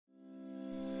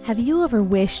Have you ever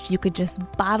wished you could just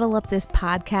bottle up this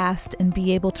podcast and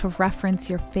be able to reference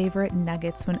your favorite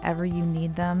nuggets whenever you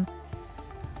need them?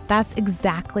 That's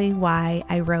exactly why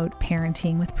I wrote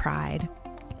Parenting with Pride.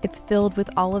 It's filled with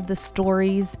all of the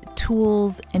stories,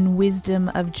 tools, and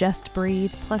wisdom of Just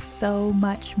Breathe, plus so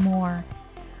much more.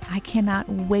 I cannot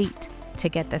wait to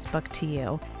get this book to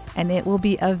you, and it will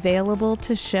be available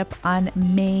to ship on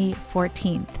May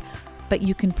 14th. But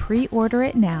you can pre-order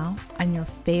it now on your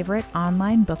favorite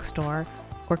online bookstore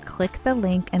or click the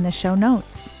link in the show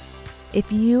notes.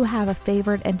 If you have a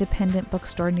favorite independent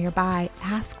bookstore nearby,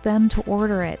 ask them to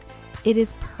order it. It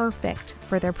is perfect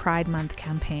for their Pride Month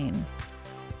campaign.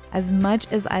 As much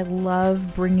as I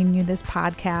love bringing you this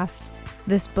podcast,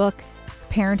 this book,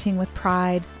 Parenting with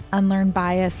Pride, Unlearn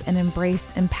Bias and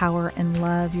Embrace, Empower, and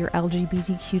Love Your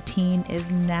LGBTQ Teen is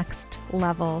next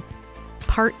level.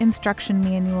 Part instruction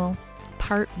manual,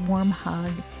 part warm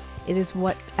hug. It is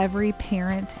what every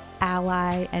parent,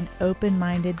 ally, and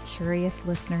open-minded, curious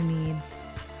listener needs.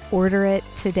 Order it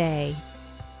today.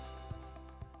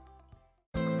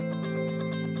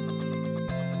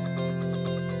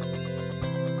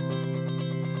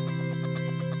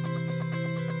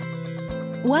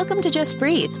 Welcome to Just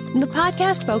Breathe, the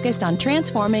podcast focused on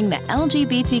transforming the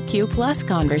LGBTQ plus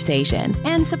conversation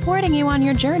and supporting you on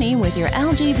your journey with your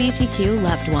LGBTQ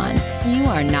loved one. You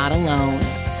are not alone.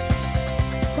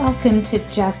 Welcome to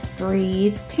Just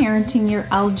Breathe, Parenting Your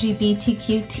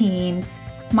LGBTQ Teen.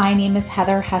 My name is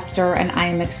Heather Hester, and I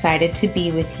am excited to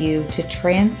be with you to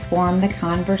transform the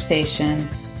conversation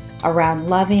around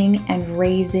loving and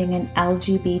raising an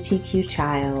LGBTQ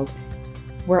child.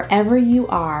 Wherever you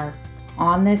are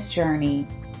on this journey,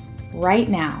 right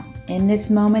now, in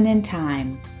this moment in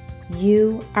time,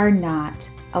 you are not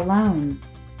alone.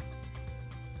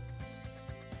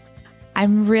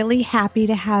 I'm really happy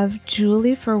to have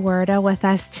Julie Ferwerda with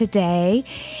us today,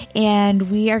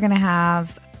 and we are going to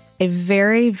have a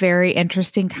very, very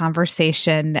interesting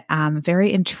conversation,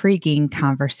 very intriguing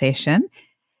conversation.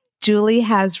 Julie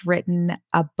has written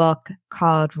a book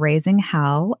called Raising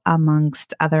Hell,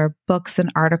 amongst other books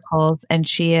and articles, and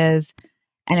she is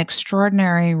an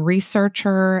extraordinary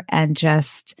researcher and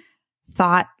just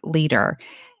thought leader.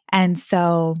 And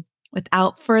so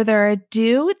without further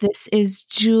ado, this is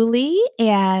Julie,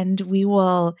 and we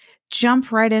will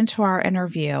jump right into our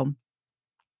interview.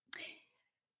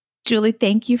 Julie,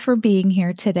 thank you for being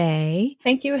here today.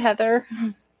 Thank you, Heather.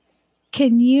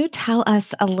 Can you tell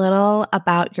us a little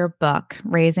about your book,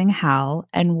 Raising Hell,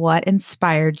 and what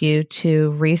inspired you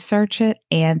to research it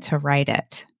and to write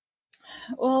it?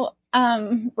 Well,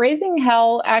 Raising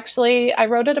Hell, actually, I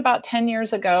wrote it about 10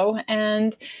 years ago,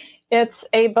 and it's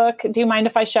a book. Do you mind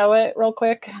if I show it real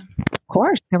quick? Of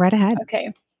course, go right ahead.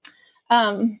 Okay.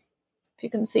 If you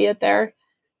can see it there.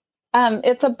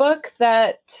 It's a book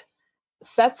that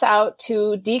sets out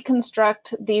to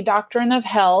deconstruct the doctrine of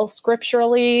hell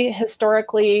scripturally,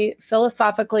 historically,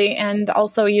 philosophically, and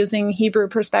also using Hebrew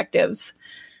perspectives.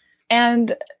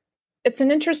 And it's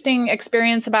an interesting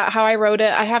experience about how I wrote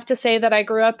it. I have to say that I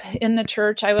grew up in the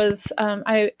church.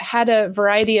 I had a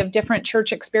variety of different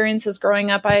church experiences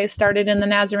growing up. I started in the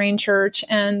Nazarene church,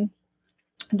 and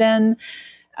then,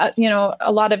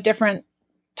 a lot of different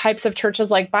types of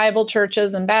churches like Bible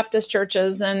churches and Baptist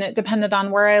churches. And it depended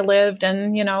on where I lived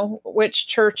and, which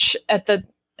church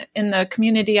in the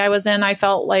community I was in, I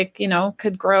felt like,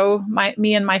 could grow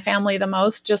me and my family the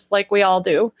most, just like we all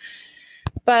do.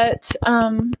 But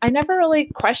I never really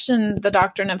questioned the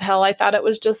doctrine of hell. I thought it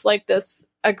was just like this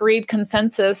agreed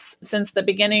consensus since the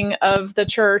beginning of the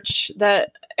church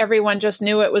that everyone just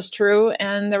knew it was true,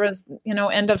 and there was,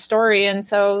 end of story. And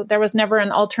so there was never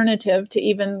an alternative to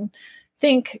even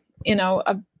think,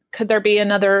 could there be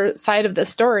another side of this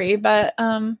story? But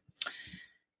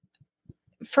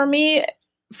for me,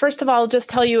 first of all, I'll just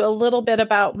tell you a little bit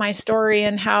about my story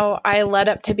and how I led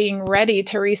up to being ready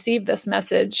to receive this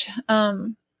message.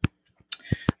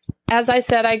 As I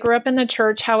said, I grew up in the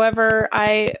church. However,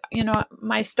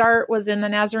 my start was in the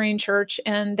Nazarene church,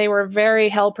 and they were very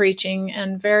hell preaching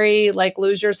and very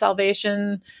lose your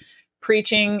salvation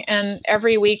preaching. And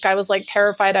every week I was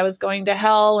terrified I was going to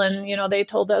hell. And, they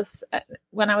told us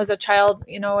when I was a child,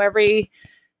 every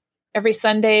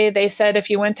Sunday they said, if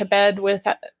you went to bed with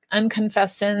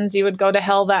unconfessed sins, you would go to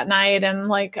hell that night.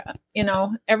 And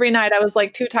every night I was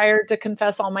too tired to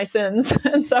confess all my sins.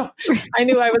 And so I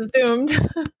knew I was doomed.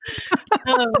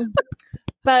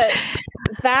 But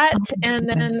that, and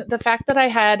then the fact that I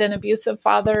had an abusive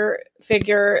father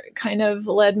figure kind of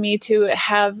led me to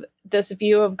have this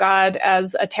view of God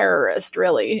as a terrorist,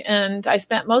 really. And I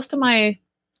spent most of my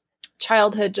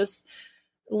childhood just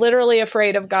literally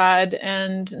afraid of God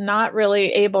and not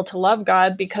really able to love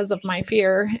God because of my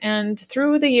fear. And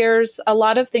through the years, a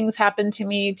lot of things happened to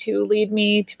me to lead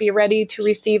me to be ready to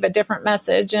receive a different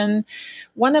message. And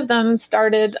one of them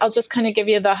started, I'll just kind of give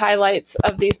you the highlights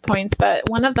of these points, but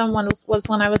one of them was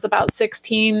when I was about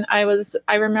 16.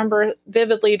 I remember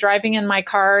vividly driving in my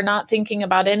car, not thinking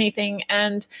about anything.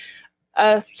 And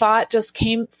a thought just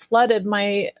flooded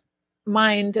my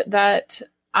mind that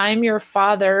I'm your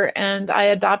father and I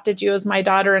adopted you as my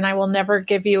daughter, and I will never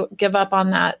give up on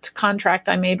that contract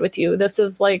I made with you. This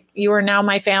is like, you are now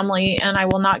my family and I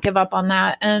will not give up on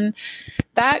that. And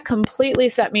that completely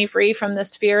set me free from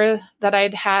this fear that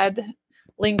I'd had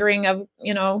lingering of,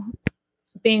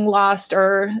 being lost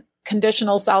or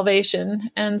conditional salvation.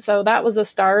 And so that was a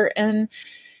start. And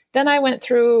then I went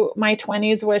through my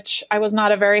 20s, which I was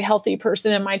not a very healthy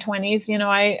person in my 20s.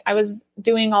 I was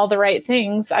doing all the right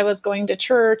things. I was going to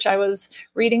church. I was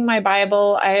reading my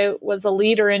Bible. I was a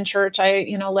leader in church. I,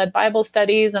 led Bible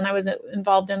studies, and I was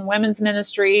involved in women's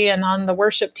ministry and on the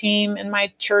worship team in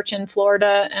my church in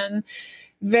Florida, and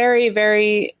very,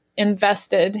 very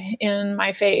invested in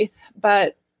my faith.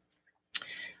 But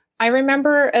I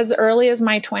remember as early as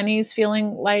my 20s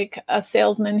feeling like a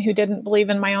salesman who didn't believe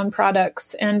in my own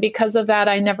products. And because of that,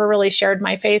 I never really shared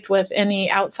my faith with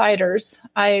any outsiders.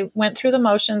 I went through the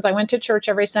motions. I went to church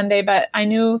every Sunday, but I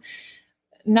knew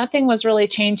nothing was really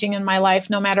changing in my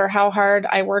life, no matter how hard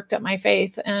I worked at my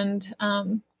faith. And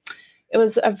it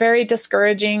was a very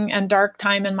discouraging and dark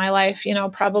time in my life,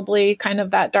 probably kind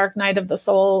of that dark night of the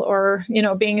soul, or,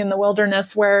 being in the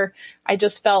wilderness where I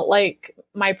just felt like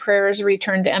my prayers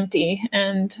returned empty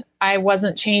and I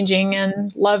wasn't changing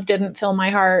and love didn't fill my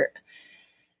heart.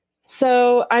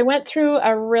 So I went through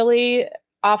a really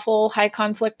awful high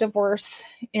conflict divorce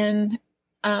in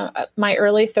my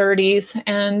early 30s.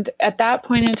 And at that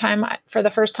point in time, for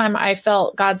the first time, I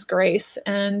felt God's grace.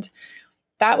 And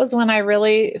that was when I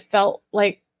really felt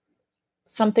like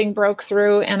something broke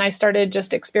through and I started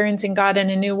just experiencing God in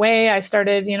a new way. I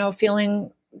started,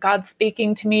 feeling God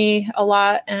speaking to me a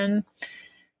lot. And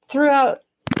throughout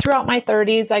my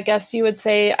 30s, I guess you would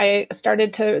say, I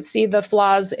started to see the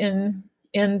flaws in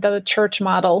the church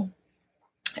model.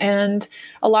 And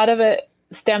a lot of it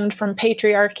stemmed from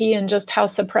patriarchy and just how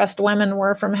suppressed women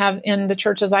were from in the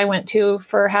churches I went to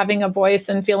for having a voice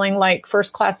and feeling like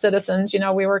first-class citizens.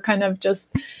 We were kind of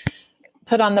just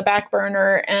put on the back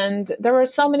burner. And there were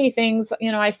so many things,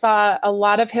 I saw a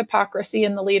lot of hypocrisy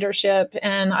in the leadership.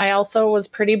 And I also was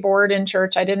pretty bored in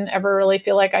church. I didn't ever really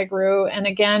feel like I grew. And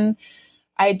again,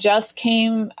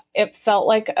 it felt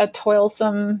like a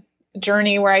toilsome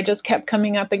journey where I just kept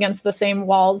coming up against the same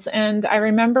walls. And I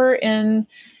remember in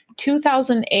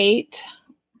 2008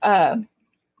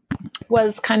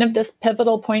 was kind of this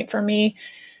pivotal point for me.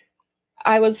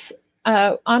 I was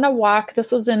on a walk.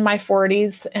 This was in my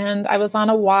 40s, and I was on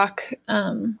a walk,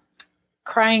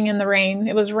 crying in the rain.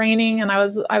 It was raining, and I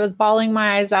was bawling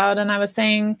my eyes out, and I was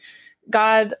saying,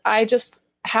 God, I just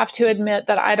have to admit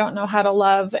that I don't know how to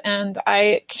love, and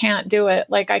I can't do it.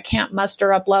 Like, I can't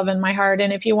muster up love in my heart.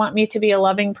 And if you want me to be a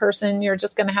loving person, you're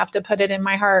just going to have to put it in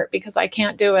my heart, because I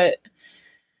can't do it.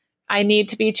 I need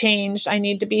to be changed. I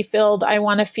need to be filled. I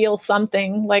want to feel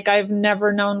something. Like, I've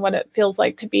never known what it feels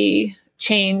like to be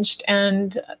changed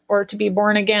or to be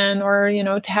born again, or,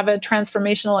 to have a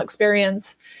transformational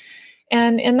experience.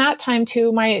 And in that time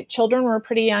too, my children were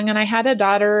pretty young, and I had a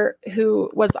daughter who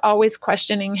was always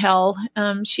questioning hell.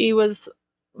 She was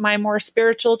my more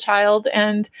spiritual child,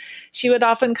 and she would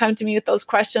often come to me with those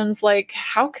questions like,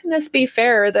 how can this be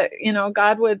fair that,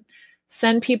 God would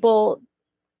send people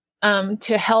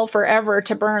to hell forever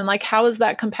to burn? Like, how is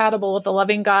that compatible with a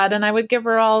loving God? And I would give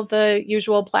her all the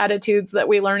usual platitudes that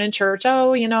we learn in church.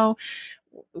 Oh,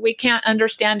 we can't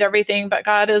understand everything, but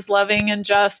God is loving and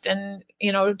just, and,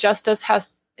 justice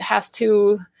has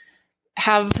to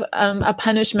have a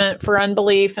punishment for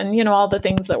unbelief, and, all the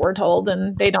things that we're told,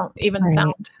 and they don't even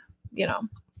sound,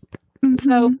 Mm-hmm.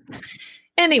 So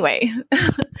anyway,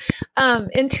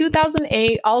 in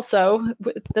 2008, also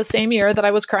the same year that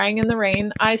I was crying in the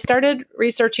rain, I started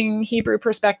researching Hebrew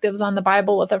perspectives on the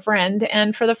Bible with a friend.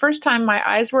 And for the first time, my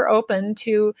eyes were open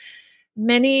to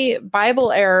many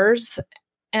Bible errors,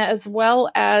 as well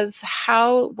as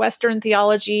how Western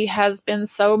theology has been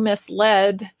so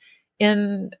misled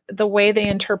in the way they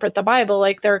interpret the Bible.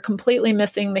 Like, they're completely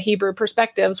missing the Hebrew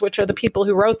perspectives, which are the people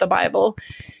who wrote the Bible.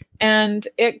 And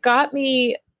it got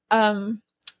me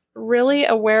really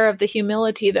aware of the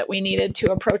humility that we needed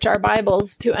to approach our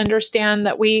Bibles, to understand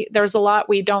that there's a lot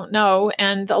we don't know,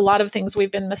 and a lot of things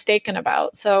we've been mistaken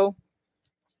about. So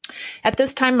At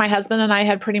this time, my husband and I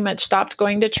had pretty much stopped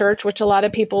going to church, which a lot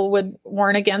of people would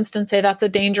warn against and say that's a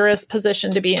dangerous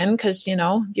position to be in because,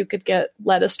 you could get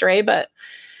led astray. But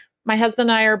my husband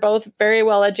and I are both very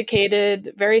well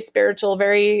educated, very spiritual,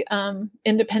 very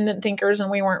independent thinkers,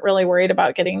 and we weren't really worried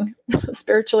about getting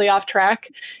spiritually off track.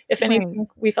 If anything,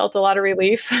 we felt a lot of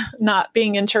relief not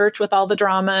being in church with all the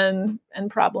drama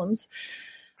and problems.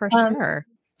 For sure.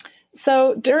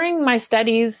 So during my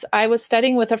studies, I was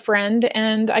studying with a friend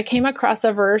and I came across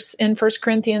a verse in 1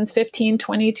 Corinthians 15,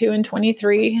 22 and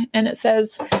 23. And it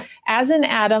says, as in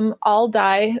Adam, all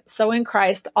die, so in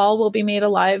Christ, all will be made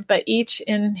alive, but each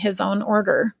in his own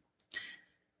order.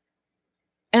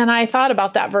 And I thought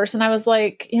about that verse and I was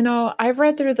like, I've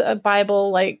read through the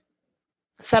Bible like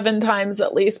 7 times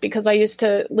at least, because I used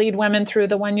to lead women through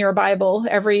the 1-year Bible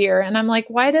every year. And I'm like,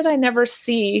 why did I never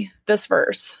see this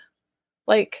verse?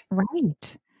 Like,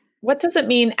 right. What does it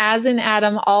mean? As in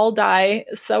Adam, all die,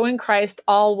 so in Christ,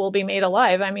 all will be made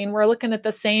alive. I mean, we're looking at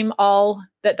the same all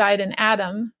that died in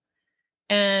Adam,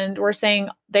 and we're saying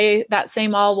that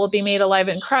same all will be made alive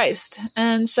in Christ.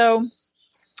 And so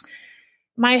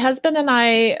my husband and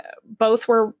I both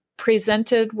were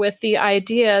presented with the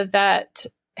idea that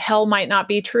hell might not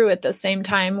be true at the same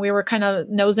time. We were kind of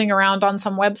nosing around on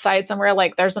some websites and we're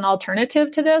like, there's an alternative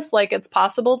to this. Like, it's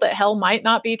possible that hell might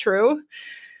not be true.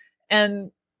 And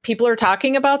people are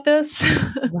talking about this.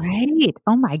 Right.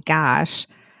 Oh my gosh.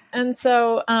 And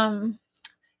so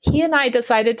he and I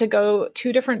decided to go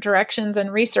 2 different directions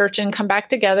and research and come back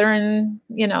together. And,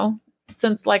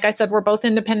 since, like I said, we're both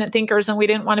independent thinkers and we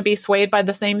didn't want to be swayed by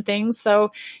the same things.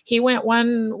 So he went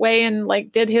one way and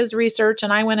did his research,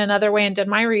 and I went another way and did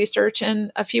my research.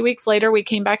 And a few weeks later, we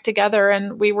came back together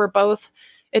and we were both,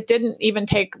 it didn't even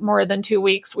take more than 2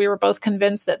 weeks. We were both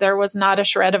convinced that there was not a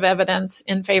shred of evidence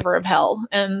in favor of hell.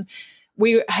 And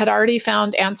we had already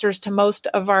found answers to most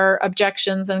of our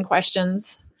objections and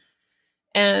questions.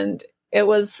 And it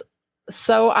was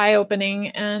so eye-opening.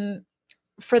 And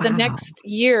for the next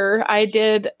year, I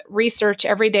did research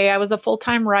every day. I was a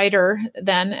full-time writer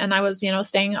then, and I was,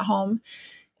 staying at home.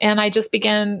 And I just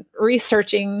began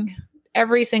researching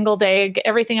every single day,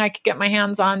 everything I could get my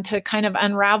hands on to kind of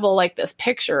unravel this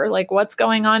picture, what's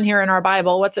going on here in our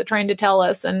Bible? What's it trying to tell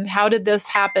us? And how did this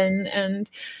happen? And,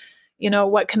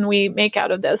 what can we make out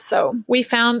of this? So I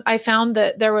found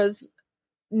that there was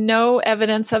no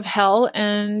evidence of hell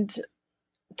and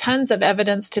tons of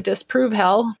evidence to disprove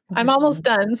hell. I'm almost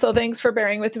done, so thanks for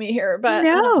bearing with me here. But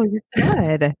no, you're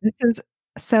good. This is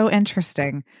so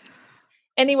interesting.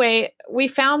 Anyway, we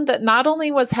found that not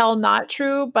only was hell not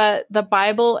true, but the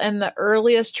Bible and the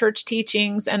earliest church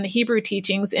teachings and the Hebrew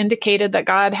teachings indicated that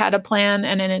God had a plan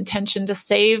and an intention to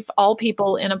save all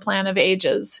people in a plan of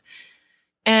ages.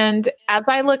 And as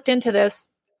I looked into this,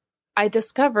 I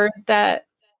discovered that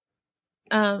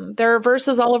there are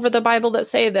verses all over the Bible that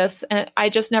say this, and I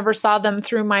just never saw them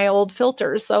through my old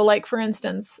filters. So for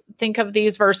instance, think of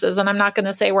these verses, and I'm not going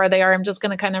to say where they are. I'm just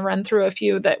going to kind of run through a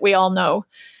few that we all know.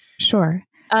 Sure.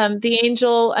 The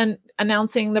angel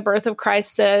announcing the birth of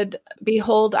Christ said,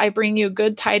 "Behold, I bring you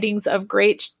good tidings of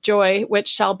great joy, which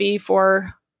shall be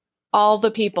for all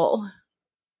the people."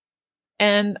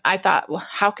 And I thought, well,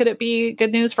 how could it be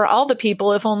good news for all the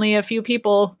people if only a few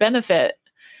people benefit?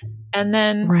 And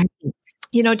then,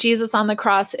 Jesus on the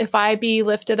cross, if I be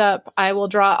lifted up, I will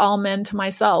draw all men to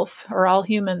myself, or all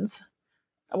humans.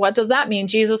 What does that mean?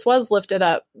 Jesus was lifted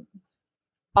up.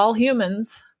 All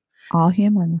humans. All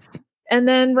humans. And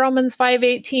then Romans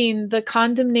 5:18, the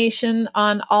condemnation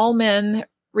on all men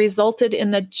resulted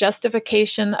in the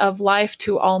justification of life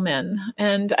to all men.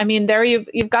 And I mean, there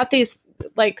you've got these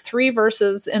 3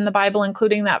 verses in the Bible,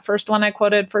 including that first one I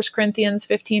quoted, 1 Corinthians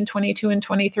 15, 22 and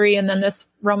 23. And then this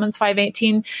Romans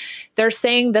 5:18, they're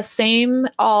saying the same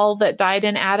all that died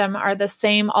in Adam are the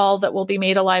same all that will be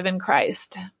made alive in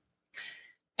Christ.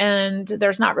 And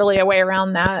there's not really a way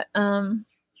around that.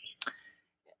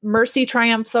 Mercy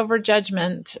triumphs over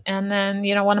judgment. And then,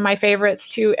 one of my favorites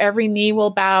too, every knee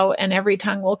will bow and every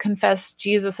tongue will confess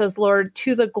Jesus as Lord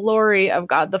to the glory of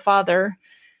God the Father.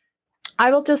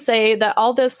 I will just say that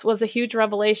all this was a huge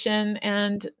revelation.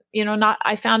 And,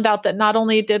 I found out that not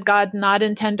only did God not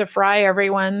intend to fry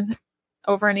everyone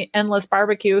over an endless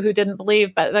barbecue who didn't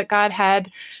believe, but that God had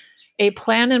a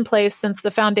plan in place since the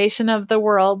foundation of the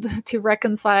world to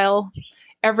reconcile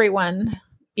everyone,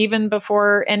 even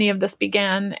before any of this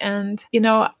began. And,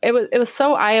 it was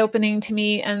so eye-opening to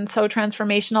me and so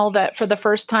transformational that for the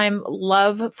first time,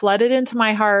 love flooded into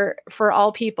my heart for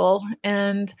all people.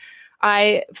 And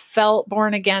I felt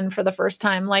born again for the first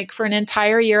time. For an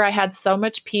entire year, I had so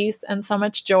much peace and so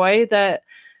much joy that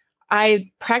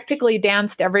I practically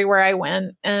danced everywhere I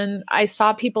went, and I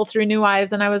saw people through new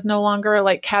eyes, and I was no longer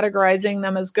like categorizing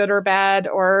them as good or bad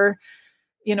or,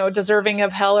 deserving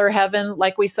of hell or heaven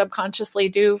like we subconsciously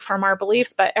do from our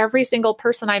beliefs. But every single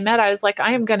person I met, I was like,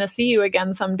 I am going to see you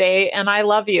again someday, and I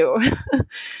love you.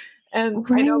 And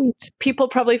I know Right. people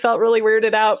probably felt really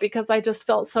weirded out because I just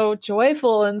felt so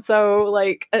joyful and so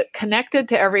like connected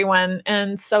to everyone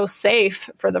and so safe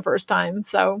for the first time.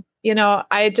 So,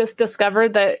 I just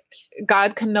discovered that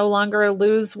God can no longer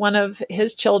lose one of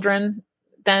his children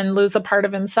than lose a part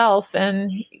of himself. And,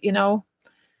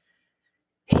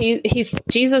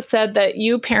 Jesus said that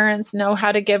you parents know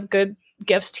how to give good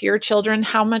gifts to your children.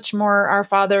 How much more our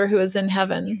Father who is in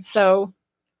heaven. So,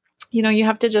 you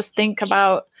have to just think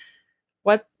about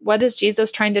what is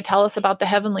Jesus trying to tell us about the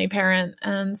heavenly parent.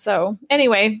 And so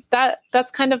anyway,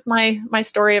 that's kind of my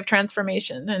story of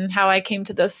transformation and how I came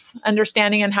to this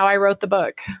understanding and how I wrote the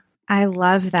book. I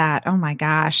love that. Oh my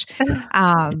gosh.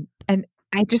 And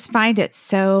I just find it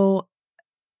so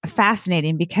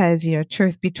fascinating because,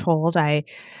 truth be told, I,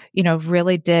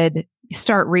 really did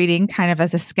start reading kind of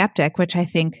as a skeptic, which I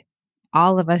think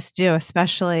all of us do,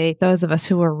 especially those of us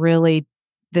who were really,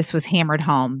 this was hammered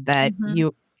home that Mm-hmm.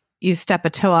 you step a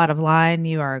toe out of line,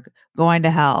 you are going to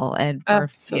hell. And for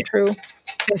So true.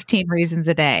 15 reasons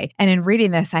a day. And in reading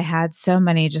this, I had so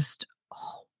many just,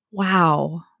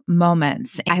 wow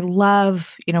moments. I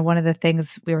love, one of the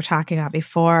things we were talking about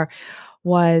before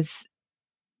was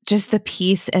just the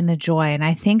peace and the joy. And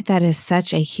I think that is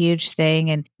such a huge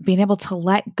thing, and being able to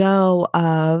let go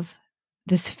of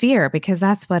this fear, because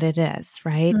that's what it is,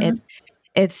 right? Mm-hmm.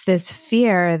 It's this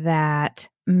fear that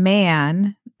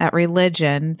man, that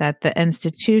religion, that the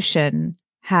institution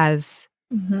has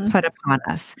Mm-hmm. put upon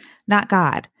us, not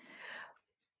God.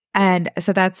 And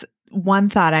so that's one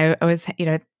thought I was,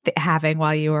 having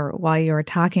while you were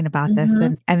talking about this,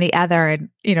 Mm-hmm. and the other, and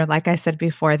like I said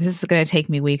before, this is going to take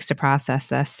me weeks to process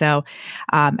this. So,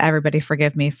 everybody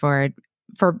forgive me for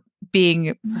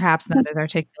being perhaps not as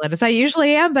articulate as I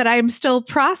usually am, but I'm still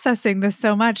processing this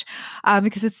so much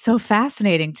because it's so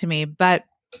fascinating to me. But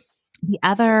the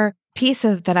other piece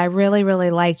of that I really,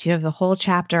 really liked, you have the whole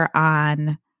chapter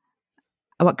on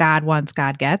what God wants,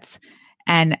 God gets,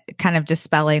 and kind of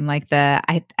dispelling like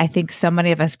I think so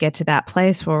many of us get to that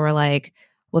place where we're like,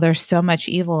 well, there's so much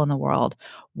evil in the world.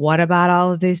 What about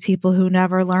all of these people who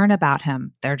never learn about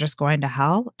him? They're just going to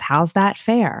hell. How's that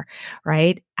fair?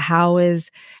 Right? How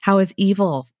is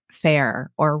evil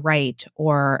fair or right?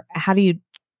 Or how do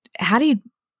you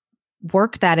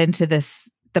work that into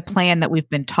the plan that we've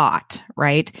been taught,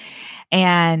 right?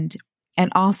 And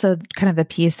also kind of the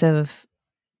piece of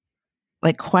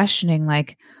like questioning,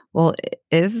 like, well,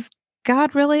 is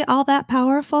God really all that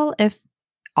powerful if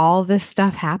all this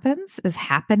stuff is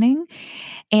happening?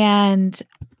 And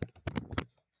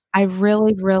I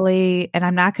really, really, and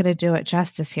I'm not going to do it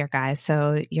justice here, guys.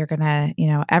 So you're going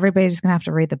to, everybody's going to have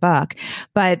to read the book.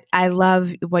 But I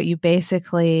love what you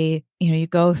basically, you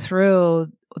go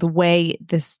through the way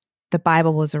the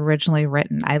Bible was originally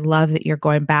written. I love that you're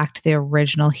going back to the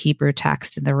original Hebrew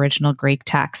text and the original Greek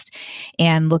text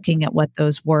and looking at what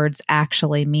those words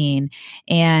actually mean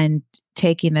and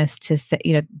taking this to say,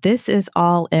 this is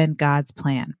all in God's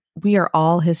plan. We are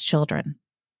all his children,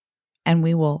 and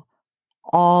he will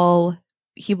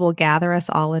gather us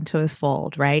all into his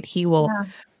fold, right? He will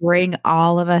bring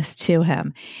all of us to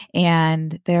him.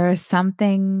 And there is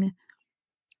something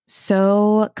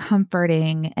so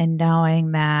comforting in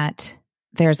knowing that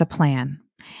there's a plan,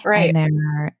 Right.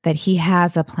 and that he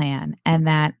has a plan, and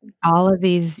that all of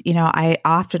these, I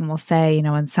often will say,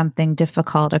 when something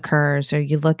difficult occurs or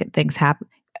you look at things happen,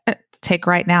 take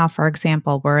right now, for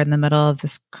example, we're in the middle of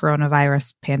this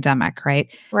coronavirus pandemic, right?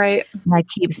 Right. And I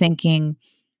keep thinking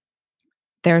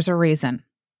there's a reason.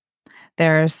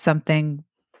 There's something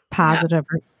positive,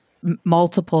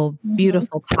 multiple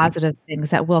beautiful positive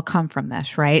things that will come from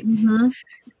this, right? Mm-hmm.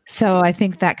 So I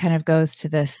think that kind of goes to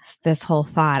this whole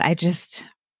thought.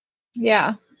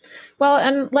 Yeah. Well,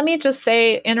 and let me just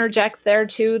interject there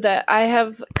too, that I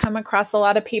have come across a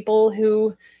lot of people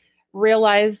who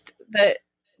realized that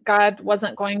God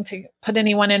wasn't going to put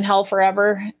anyone in hell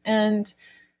forever. And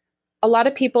a lot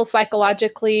of people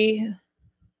psychologically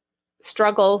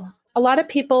struggle. A lot of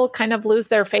people kind of lose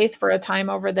their faith for a time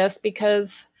over this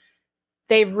because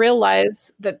they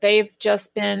realize that they've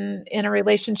just been in a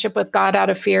relationship with God out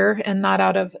of fear and not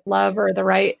out of love or the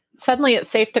right. Suddenly it's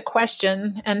safe to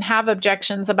question and have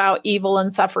objections about evil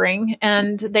and suffering,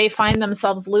 and they find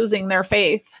themselves losing their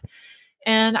faith.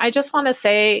 And I just want to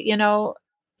say,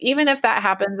 even if that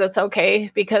happens, it's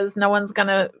okay, because no one's going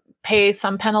to pay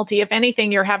some penalty. If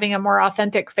anything, you're having a more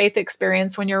authentic faith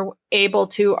experience when you're able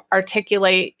to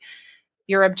articulate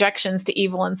your objections to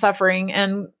evil and suffering.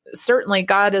 And certainly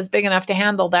God is big enough to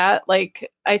handle that.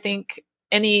 Like, I think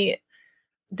any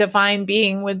divine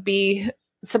being would be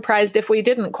surprised if we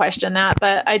didn't question that.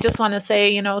 But I just want to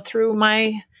say, through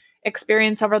my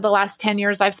experience over the last 10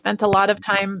 years, I've spent a lot of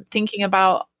time thinking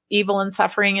about evil and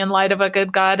suffering in light of a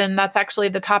good God. And that's actually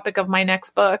the topic of my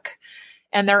next book.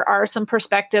 And there are some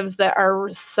perspectives that are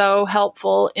so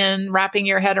helpful in wrapping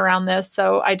your head around this.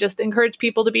 So I just encourage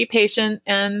people to be patient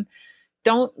and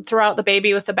don't throw out the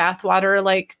baby with the bathwater.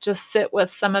 Like, just sit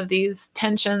with some of these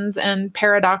tensions and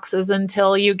paradoxes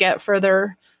until you get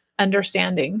further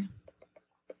understanding.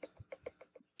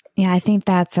 Yeah, I think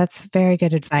that's very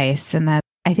good advice. And that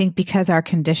I think because our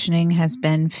conditioning has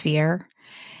been fear,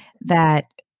 that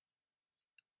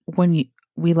when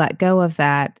we let go of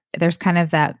that, there's kind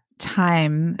of that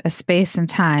time, a space and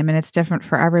time, and it's different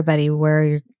for everybody,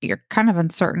 where you're kind of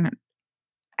uncertain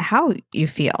how you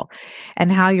feel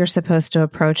and how you're supposed to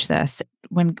approach this.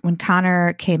 When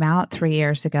Connor came out 3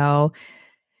 years ago,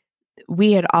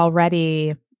 we had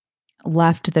already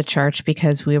left the church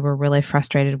because we were really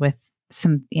frustrated with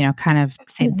some, kind of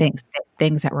same things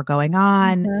that were going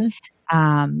on.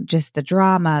 Just the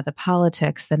drama, the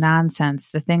politics, the nonsense,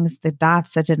 the things, the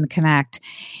dots that didn't connect.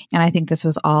 And I think this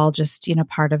was all just,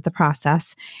 part of the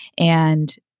process.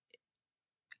 And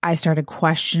I started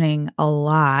questioning a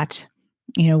lot,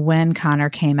 when Connor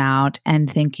came out,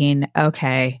 and thinking,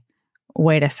 okay,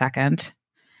 wait a second,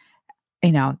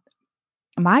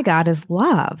 my God is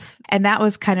love. And that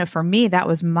was kind of, for me, that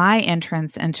was my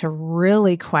entrance into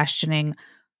really questioning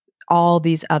all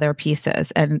these other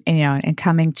pieces, and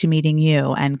coming to meeting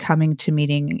you, and coming to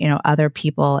meeting, other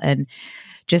people, and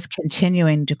just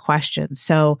continuing to question.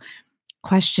 So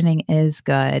questioning is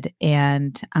good.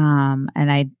 And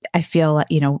I feel,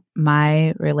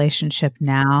 my relationship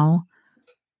now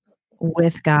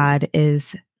with God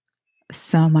is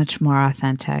so much more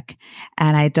authentic.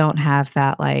 And I don't have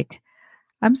that, like,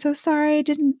 I'm so sorry, I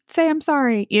didn't say I'm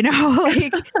sorry,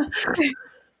 like.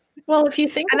 Well, if you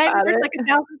think and about there's it, like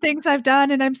 1,000 things I've done,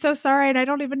 and I'm so sorry, and I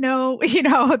don't even know,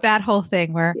 that whole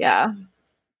thing where, yeah,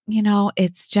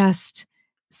 it's just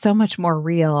so much more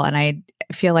real. And I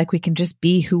feel like we can just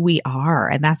be who we are.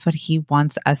 And that's what he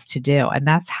wants us to do. And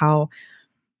that's how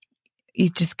you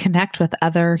just connect with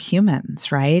other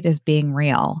humans, right? Is being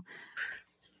real.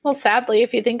 Well, sadly,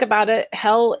 if you think about it,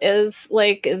 hell is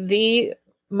like the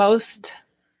most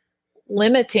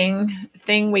limiting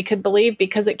thing we could believe,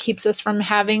 because it keeps us from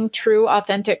having true,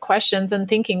 authentic questions and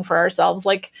thinking for ourselves.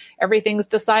 Like, everything's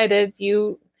decided.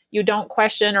 You don't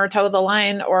question or toe the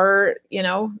line, or,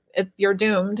 you're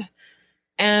doomed.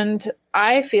 And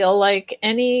I feel like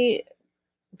any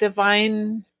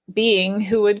divine being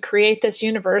who would create this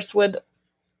universe would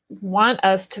want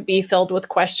us to be filled with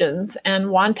questions,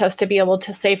 and want us to be able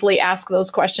to safely ask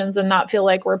those questions and not feel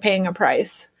like we're paying a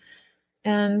price.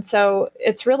 And so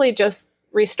it's really just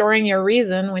restoring your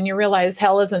reason when you realize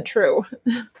hell isn't true.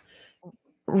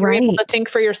 You're able to think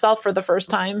for yourself for the first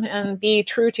time and be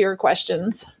true to your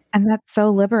questions. And that's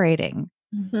so liberating.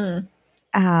 To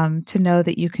know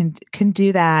that you can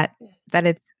do that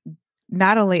it's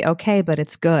not only okay, but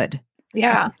it's good.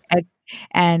 Yeah.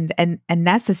 And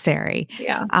necessary.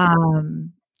 Yeah.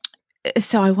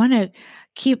 So I want to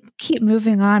keep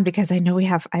moving on, because I know we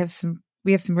have some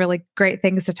really great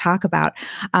things to talk about.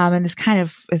 And this kind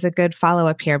of is a good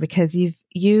follow-up here, because you've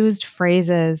used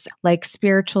phrases like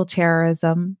spiritual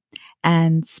terrorism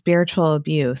and spiritual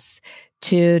abuse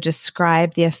to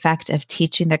describe the effect of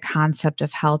teaching the concept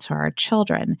of hell to our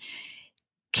children.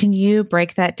 Can you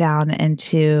break that down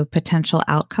into potential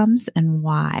outcomes and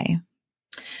why?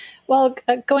 Well,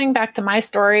 going back to my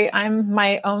story, I'm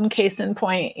my own case in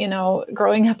point.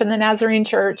 Growing up in the Nazarene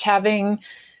church, having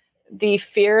the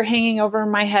fear hanging over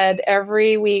my head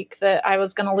every week that I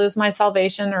was going to lose my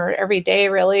salvation, or every day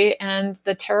really, and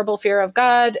the terrible fear of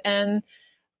God, and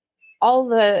all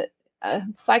the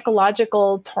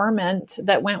psychological torment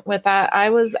that went with that. I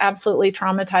was absolutely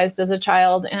traumatized as a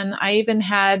child. And I even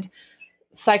had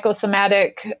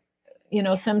psychosomatic,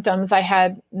 symptoms. I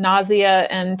had nausea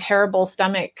and terrible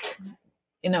stomach,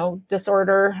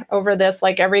 disorder over this.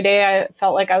 Like, every day I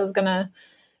felt like I was going to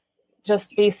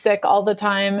just be sick all the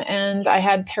time. And I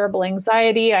had terrible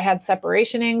anxiety. I had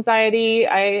separation anxiety.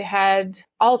 I had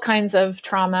all kinds of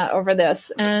trauma over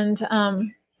this. And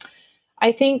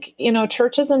I think,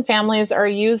 churches and families are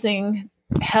using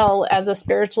hell as a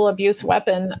spiritual abuse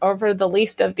weapon over the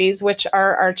least of these, which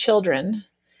are our children.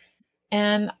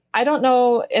 And I don't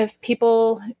know if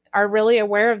people are really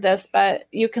aware of this, but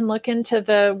you can look into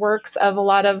the works of a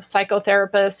lot of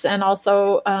psychotherapists and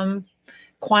also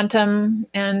quantum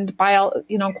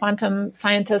quantum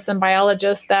scientists and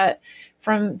biologists, that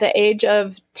from the age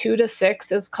of 2 to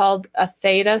 6 is called a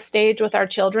theta stage with our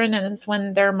children. And it's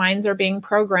when their minds are being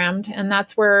programmed. And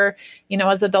that's where,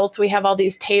 as adults, we have all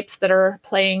these tapes that are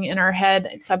playing in our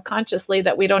head subconsciously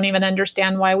that we don't even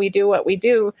understand why we do what we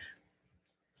do.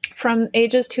 From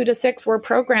ages 2 to 6, we're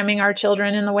programming our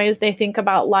children in the ways they think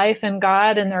about life and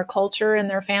God and their culture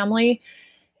and their family.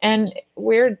 And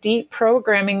we're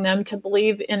deprogramming them to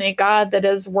believe in a God that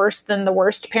is worse than the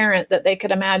worst parent that they could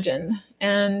imagine.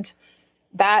 And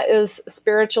that is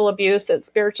spiritual abuse. It's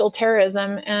spiritual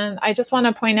terrorism. And I just want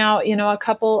to point out, a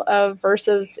couple of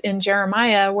verses in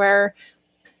Jeremiah where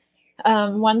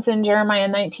one's in Jeremiah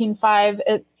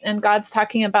 19:5, and God's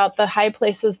talking about the high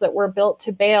places that were built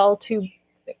to Baal to,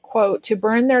 quote, to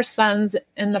burn their sons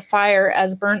in the fire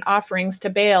as burnt offerings to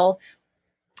Baal,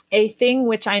 a thing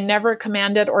which I never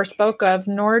commanded or spoke of,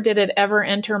 nor did it ever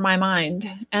enter my mind.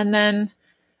 And then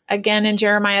again, in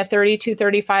Jeremiah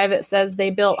 32:35, it says they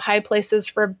built high places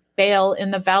for Baal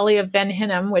in the valley of Ben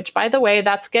Hinnom, which, by the way,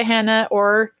 that's Gehenna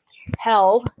or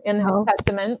hell in the New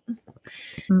Testament,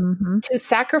 to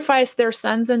sacrifice their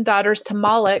sons and daughters to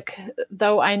Moloch,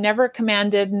 though I never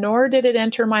commanded, nor did it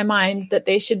enter my mind that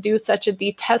they should do such a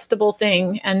detestable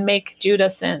thing and make Judah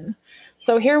sin.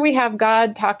 So here we have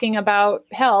God talking about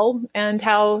hell and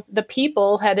how the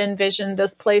people had envisioned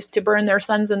this place to burn their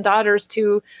sons and daughters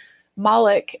to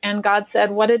Moloch. And God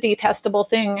said, what a detestable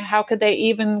thing. How could they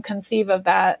even conceive of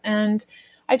that? And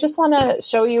I just want to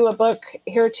show you a book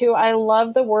here too. I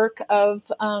love the work of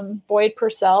Boyd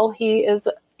Purcell. He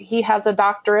has a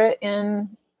doctorate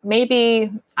in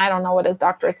maybe, I don't know what his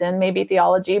doctorate's in, maybe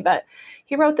theology, but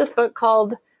he wrote this book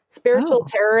called Spiritual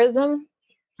Terrorism.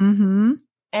 Mm-hmm.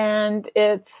 And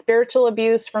it's spiritual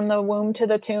abuse from the womb to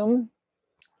the tomb.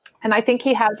 And I think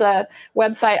he has a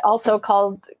website also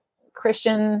called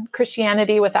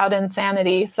Christianity Without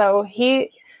Insanity. So he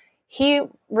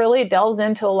really delves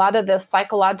into a lot of this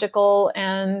psychological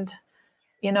and,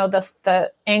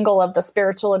 the angle of the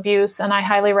spiritual abuse. And I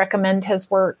highly recommend his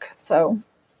work. So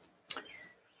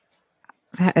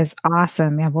that is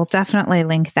awesome. Yeah, we'll definitely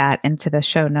link that into the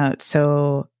show notes.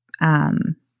 So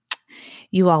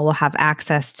you all will have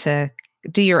access to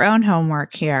do your own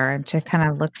homework here and to kind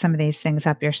of look some of these things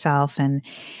up yourself and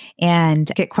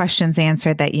get questions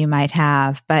answered that you might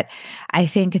have. But I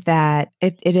think that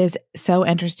it is so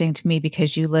interesting to me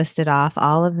because you listed off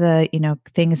all of the,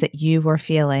 things that you were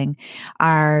feeling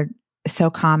are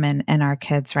so common in our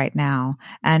kids right now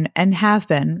and have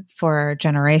been for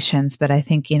generations. But I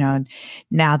think,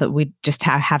 now that we just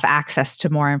have access to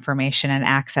more information and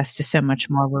access to so much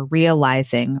more, we're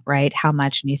realizing, right, how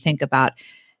much, and you think about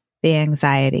the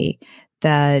anxiety,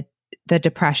 the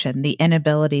depression, the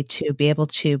inability to be able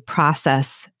to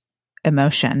process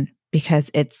emotion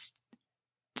because it's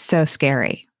so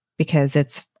scary, because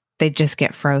they just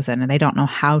get frozen and they don't know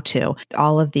how to.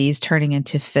 All of these turning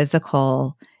into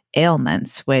physical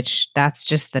ailments, which that's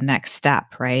just the next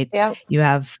step, right? Yep. You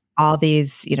have all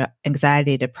these,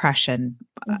 anxiety, depression,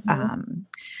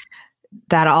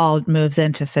 that all moves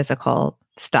into physical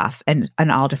stuff and in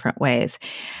all different ways.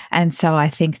 And so I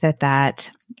think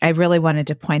that I really wanted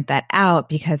to point that out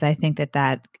because I think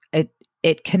that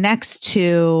it connects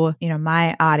to,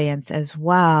 my audience as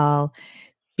well,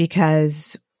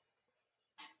 because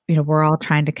we're all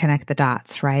trying to connect the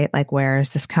dots, right? Like, where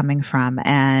is this coming from?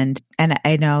 And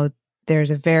I know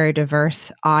there's a very diverse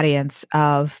audience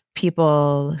of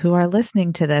people who are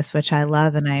listening to this, which I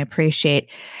love and I appreciate.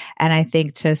 And I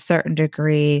think to a certain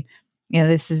degree,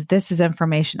 this is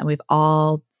information that we've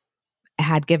all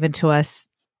had given to us,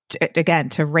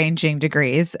 to ranging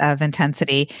degrees of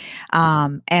intensity,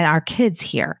 and our kids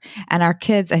here. And our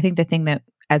kids, I think the thing that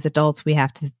as adults we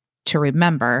have to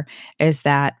remember is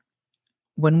that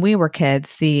when we were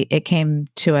kids, it came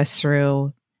to us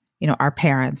through, our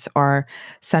parents or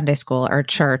Sunday school or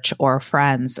church or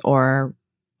friends or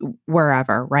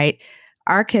wherever, right?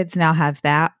 Our kids now have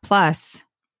that plus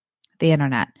the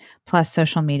internet, plus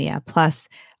social media, plus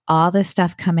all this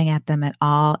stuff coming at them at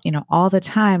all the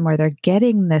time, where they're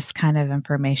getting this kind of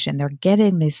information. They're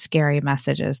getting these scary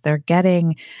messages. They're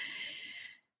getting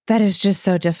that is just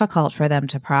so difficult for them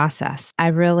to process. I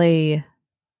really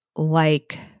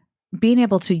like being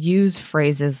able to use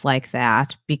phrases like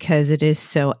that because it is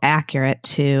so accurate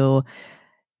to,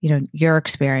 your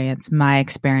experience, my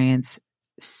experience.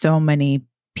 So many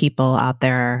people out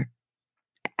there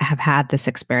have had this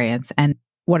experience. And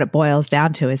what it boils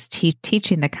down to is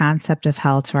teaching the concept of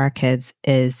hell to our kids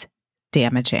is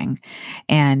damaging.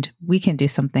 And we can do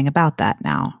something about that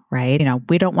now, right?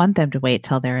 We don't want them to wait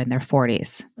till they're in their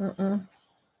 40s. Mm-mm.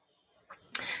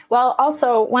 Well,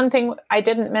 also, one thing I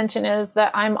didn't mention is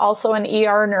that I'm also an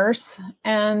ER nurse,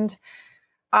 and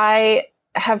I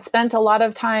have spent a lot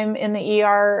of time in the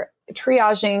ER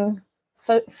triaging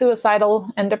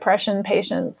suicidal and depression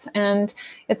patients. And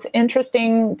it's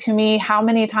interesting to me how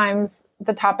many times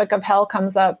the topic of hell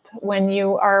comes up when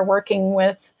you are working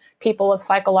with people with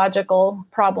psychological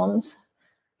problems.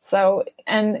 So,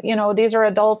 and, these are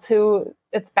adults who,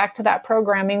 it's back to that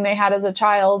programming they had as a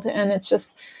child. And it's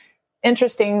just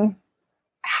interesting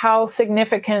how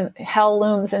significant hell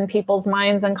looms in people's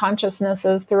minds and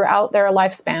consciousnesses throughout their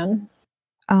lifespan.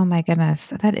 Oh my goodness.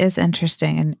 That is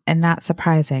interesting and not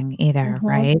surprising either,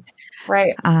 right?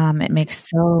 Right. It makes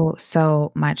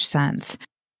so much sense.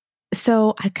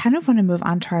 So I kind of want to move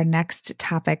on to our next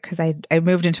topic because I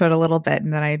moved into it a little bit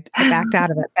and then I backed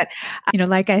out of it. But,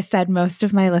 like I said, most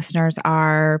of my listeners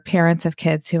are parents of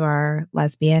kids who are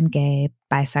lesbian, gay,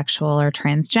 bisexual, or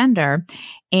transgender.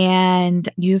 And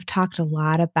you've talked a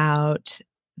lot about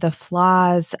the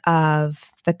flaws of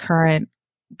the current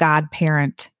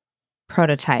godparent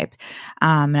prototype.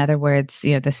 In other words,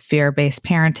 this fear-based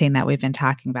parenting that we've been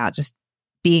talking about, just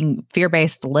being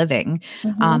fear-based living,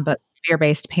 but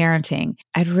fear-based parenting.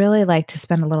 I'd really like to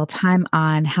spend a little time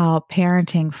on how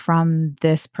parenting from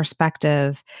this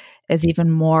perspective is even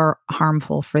more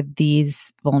harmful for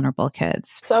these vulnerable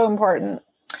kids. So important.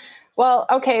 Well,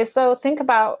 okay, so think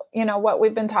about, what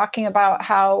we've been talking about,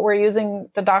 how we're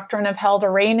using the doctrine of hell to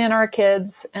rein in our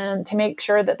kids and to make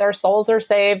sure that their souls are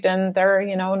saved and they're,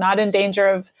 not in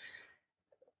danger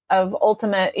of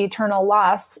ultimate eternal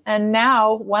loss. And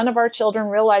now one of our children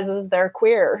realizes they're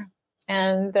queer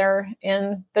and they're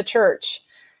in the church.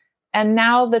 And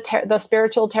now the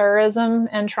spiritual terrorism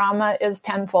and trauma is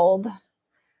tenfold.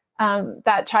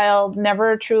 That child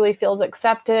never truly feels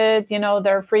accepted.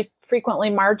 They're frequently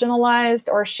marginalized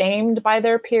or shamed by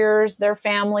their peers, their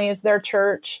families, their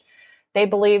church. They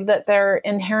believe that they're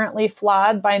inherently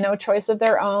flawed by no choice of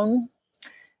their own.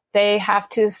 They have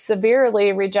to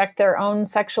severely reject their own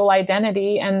sexual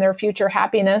identity and their future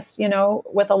happiness,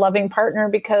 with a loving partner,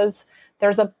 because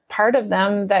there's a part of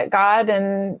them that God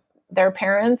and their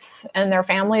parents and their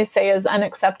families say is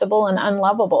unacceptable and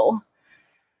unlovable.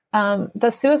 The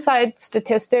suicide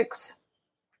statistics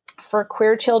for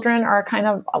queer children are kind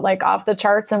of like off the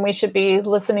charts, and we should be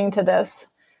listening to this.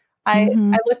 I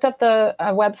looked up a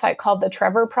website called the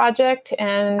Trevor Project,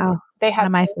 and they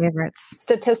have one of my favorites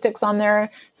statistics on there.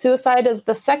 Suicide is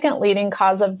the second leading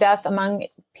cause of death among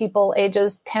people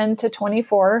ages 10 to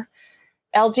 24.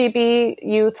 LGBT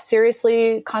youth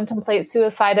seriously contemplate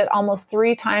suicide at almost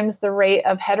 3 times the rate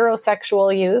of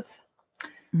heterosexual youth.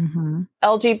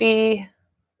 LGBT,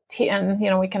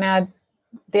 and we can add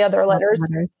the other letters.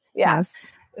 Yeah. Yes.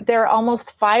 They're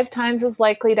almost 5 times as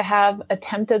likely to have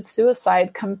attempted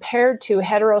suicide compared to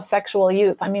heterosexual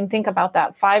youth. I mean, think about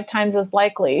that. 5 times as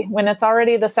likely when it's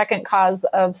already the second cause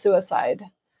of suicide.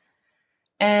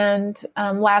 And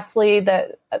lastly,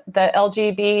 the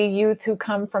LGBT youth who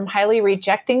come from highly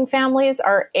rejecting families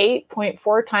are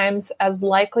 8.4 times as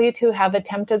likely to have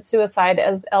attempted suicide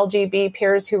as LGBT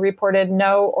peers who reported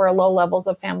no or low levels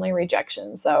of family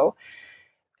rejection. So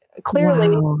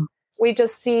clearly, we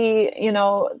just see,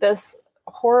 this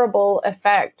horrible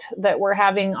effect that we're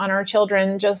having on our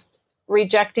children, just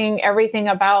rejecting everything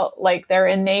about like their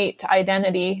innate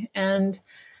identity. And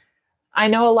I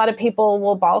know a lot of people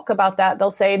will balk about that. They'll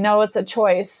say, no, it's a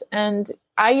choice. And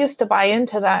I used to buy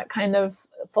into that kind of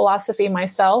philosophy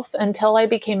myself until I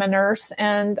became a nurse,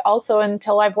 and also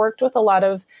until I've worked with a lot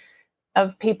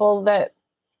of people that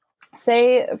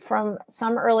say from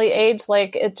some early age,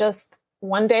 like it just,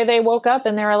 one day they woke up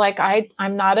and they were like,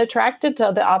 I'm not attracted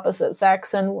to the opposite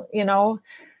sex. And,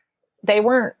 they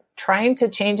weren't trying to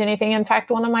change anything. In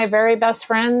fact, one of my very best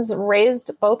friends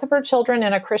raised both of her children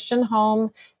in a Christian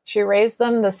home. She raised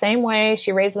them the same way.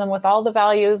 She raised them with all the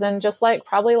values. And just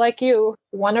probably like you,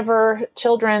 one of her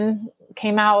children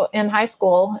came out in high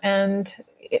school, and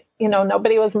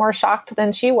nobody was more shocked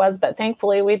than she was. But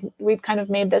thankfully, we'd kind of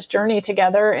made this journey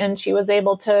together, and she was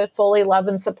able to fully love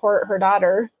and support her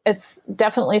daughter. It's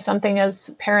definitely something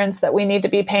as parents that we need to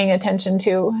be paying attention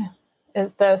to,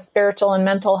 is the spiritual and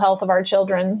mental health of our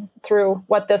children through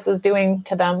what this is doing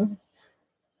to them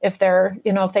if they're,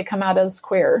 if they come out as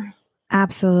queer.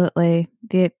 Absolutely.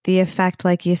 The effect,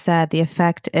 like you said, the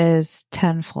effect is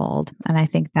tenfold. And I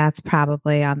think that's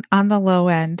probably on the low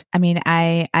end. I mean,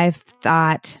 I've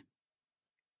thought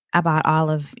about all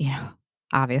of,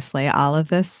 obviously all of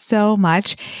this so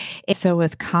much. So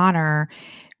with Connor,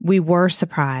 we were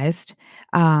surprised.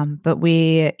 But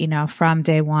we, from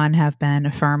day one have been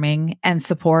affirming and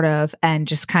supportive and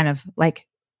just kind of like,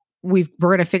 we're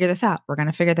going to figure this out. We're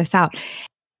going to figure this out.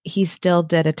 He still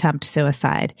did attempt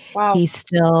suicide. Wow. He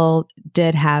still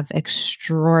did have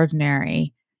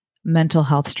extraordinary mental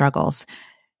health struggles,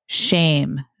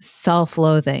 shame,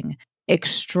 self-loathing,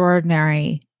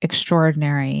 extraordinary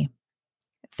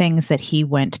things that he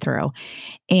went through.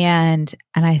 And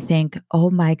I think, oh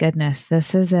my goodness,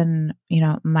 this is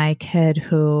my kid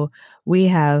who we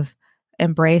have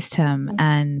embraced him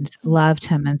and loved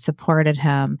him and supported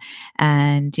him.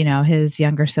 And, his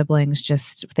younger siblings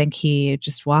just think he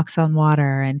just walks on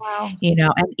water. And, wow.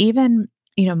 And even,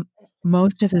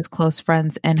 most of his close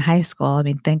friends in high school, I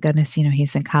mean, thank goodness,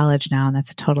 he's in college now and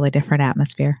that's a totally different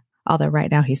atmosphere. Although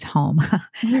right now he's home,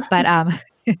 but,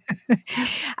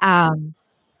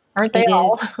 aren't they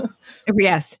all?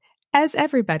 Yes, as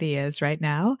everybody is right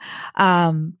now.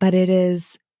 But it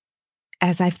is,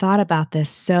 as I've thought about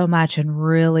this so much and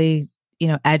really,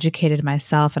 educated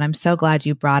myself, and I'm so glad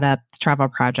you brought up the Travel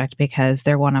Project because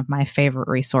they're one of my favorite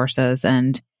resources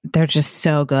and they're just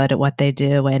so good at what they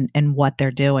do and what they're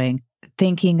doing.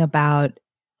 Thinking about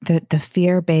the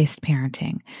fear-based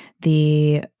parenting,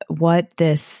 this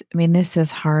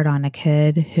is hard on a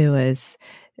kid who is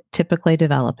typically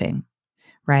developing,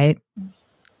 right?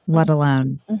 Let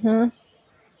alone. Mm-hmm.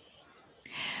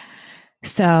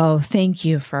 So thank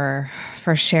you for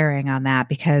sharing on that,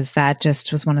 because that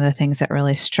just was one of the things that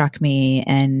really struck me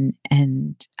and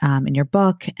in your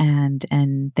book and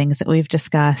things that we've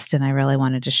discussed. And I really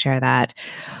wanted to share that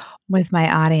with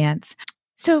my audience.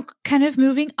 So kind of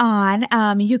moving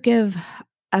on, you give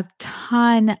a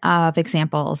ton of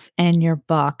examples in your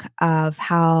book of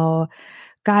how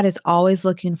God is always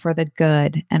looking for the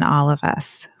good in all of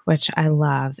us, which I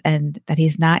love, and that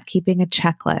he's not keeping a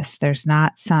checklist. There's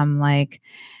not some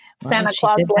Santa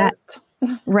Claus list.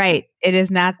 Right. It is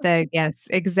not yes,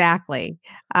 exactly.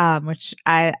 Which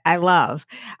I love.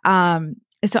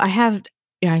 So I have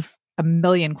a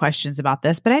million questions about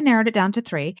this, but I narrowed it down to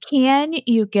 3. Can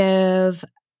you give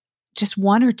just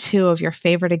 1 or 2 of your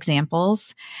favorite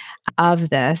examples of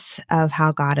this, of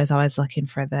how God is always looking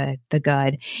for the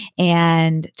good,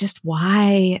 and just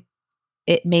why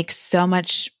it makes so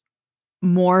much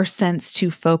more sense to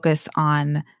focus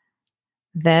on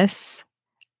this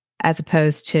as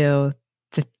opposed to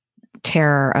the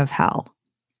terror of hell,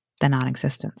 the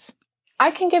non-existence? I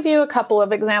can give you a couple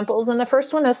of examples. And the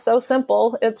first one is so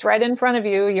simple. It's right in front of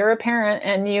you. You're a parent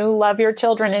and you love your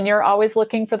children and you're always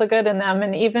looking for the good in them.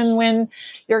 And even when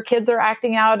your kids are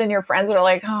acting out and your friends are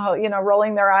like,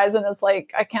 rolling their eyes and it's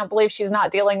like, I can't believe she's not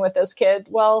dealing with this kid.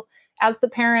 Well, as the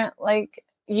parent,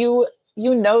 you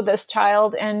know this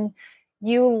child and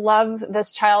you love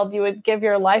this child, you would give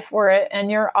your life for it.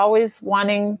 And you're always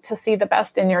wanting to see the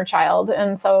best in your child.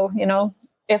 And so,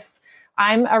 if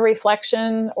I'm a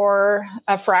reflection or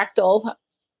a fractal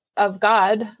of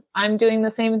God, I'm doing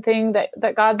the same thing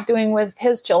that God's doing with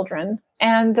his children.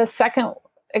 And the second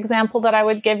example that I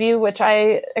would give you, which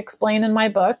I explain in my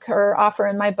book or offer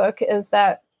in my book, is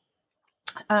that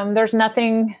there's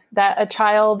nothing that a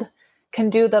child can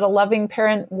do that a loving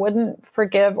parent wouldn't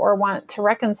forgive or want to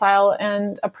reconcile.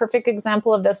 And a perfect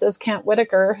example of this is Kent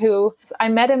Whitaker, who I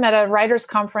met him at a writers'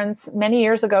 conference many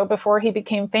years ago before he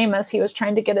became famous. He was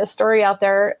trying to get his story out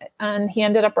there, and he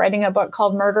ended up writing a book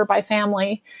called Murder by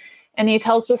Family. And he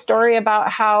tells the story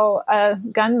about how a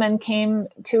gunman came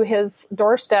to his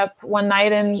doorstep one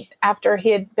night and after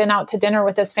he had been out to dinner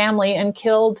with his family and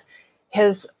killed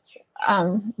his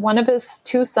one of his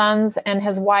 2 sons and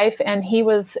his wife, and he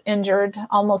was injured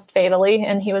almost fatally,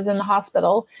 and he was in the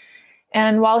hospital.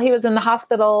 And while he was in the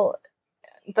hospital,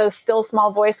 the still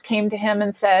small voice came to him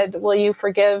and said, "Will you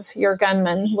forgive your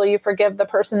gunman? Will you forgive the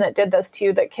person that did this to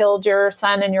you, that killed your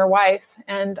son and your wife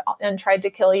and tried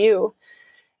to kill you?"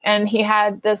 And he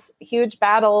had this huge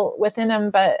battle within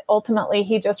him, but ultimately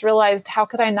he just realized, how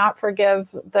could I not forgive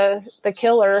the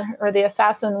killer or the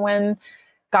assassin when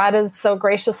God has so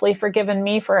graciously forgiven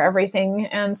me for everything?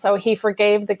 And so he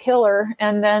forgave the killer,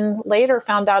 and then later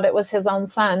found out it was his own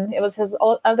son. It was his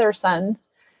other son.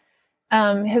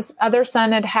 His other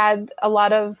son had a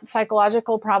lot of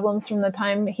psychological problems from the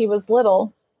time he was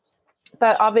little,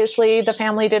 but obviously the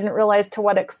family didn't realize to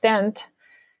what extent.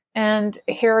 And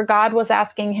here God was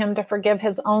asking him to forgive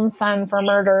his own son for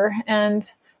murder. And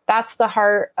that's the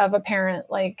heart of a parent,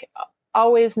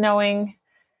 always knowing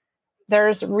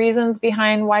there's reasons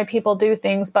behind why people do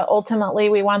things, but ultimately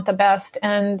we want the best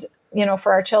and,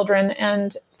 for our children.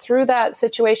 And through that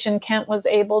situation, Kent was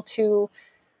able to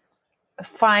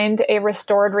find a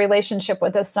restored relationship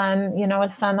with his son.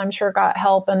 His son, I'm sure, got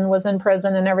help and was in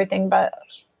prison and everything. But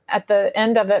at the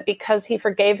end of it, because he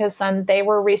forgave his son, they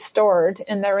were restored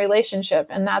in their relationship.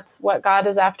 And that's what God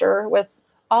is after with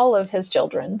all of his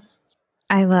children.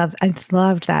 I loved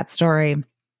that story.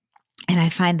 And I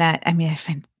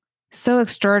find so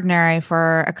extraordinary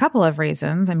for a couple of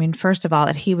reasons. I mean, first of all,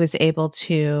 that he was able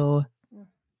to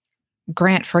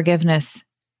grant forgiveness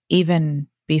even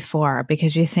before,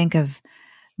 because you think of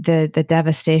the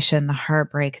devastation, the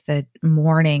heartbreak, the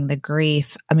mourning, the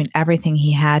grief. I mean, everything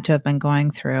he had to have been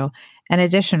going through, in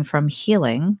addition from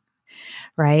healing,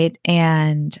 right?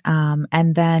 And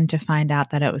then to find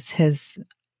out that it was his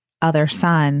other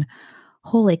son.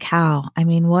 Holy cow. I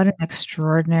mean, what an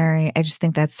extraordinary, I just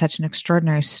think that's such an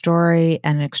extraordinary story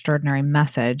and an extraordinary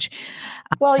message.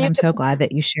 Well, I'm so glad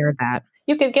that you shared that.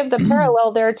 You could give the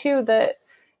parallel there too, that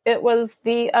it was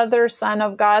the other son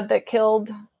of God that killed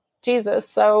Jesus.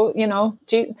 So,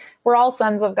 we're all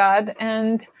sons of God,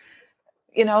 and,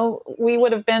 we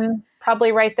would have been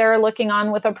probably right there looking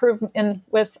on with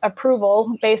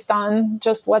approval based on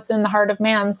just what's in the heart of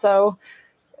man. So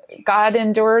God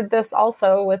endured this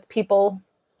also with people,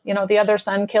 the other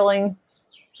son killing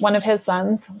one of his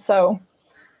sons. So,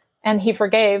 and he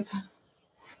forgave.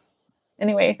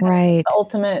 Anyway, right. The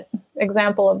ultimate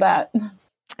example of that.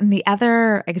 And the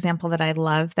other example that I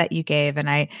love that you gave, and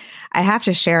I have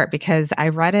to share it because I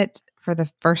read it for the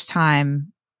first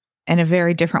time in a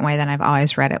very different way than I've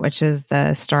always read it, which is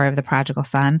the story of the prodigal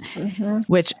son,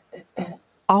 which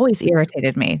always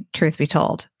irritated me, truth be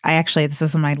told. This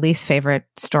was one of my least favorite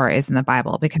stories in the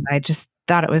Bible, because I just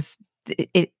thought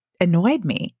it annoyed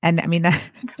me. And I mean,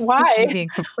 why? Being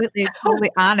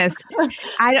totally honest,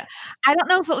 I don't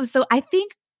know if it was I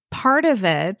think part of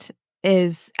it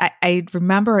is I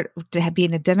remember it to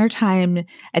being a dinner time,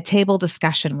 a table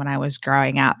discussion when I was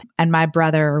growing up, and my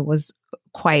brother was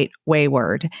quite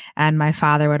wayward, and my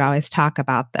father would always talk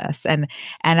about this, and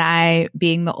I,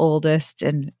 being the oldest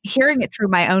and hearing it through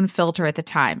my own filter at the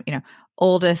time,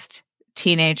 oldest,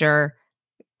 teenager,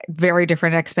 very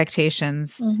different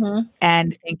expectations,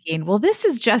 and thinking, well, this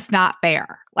is just not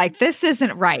fair. Like, this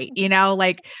isn't right.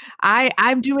 Like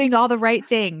I'm doing all the right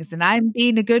things and I'm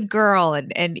being a good girl,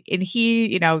 and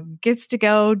he, gets to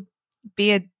go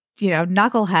be a,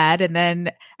 knucklehead, and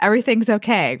then everything's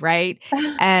okay. Right.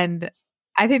 And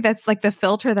I think that's like the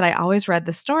filter that I always read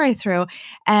the story through,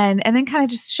 and then kind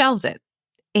of just shelved it.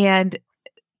 And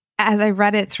as I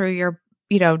read it through your,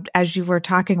 as you were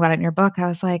talking about it in your book, I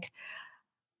was like,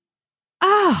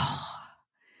 oh,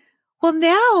 well,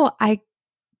 now I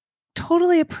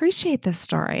totally appreciate this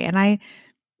story, and I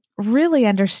really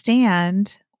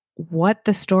understand what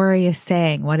the story is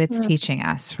saying, what it's teaching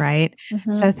us, right?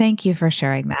 So thank you for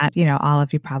sharing that. All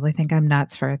of you probably think I'm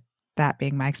nuts for that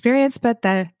being my experience, but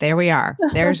there we are.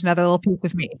 There's another little piece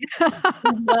of me.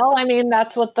 Well, I mean,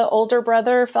 that's what the older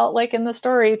brother felt like in the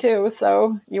story too.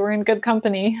 So you were in good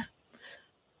company.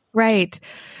 Right.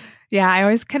 Yeah. I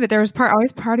always there was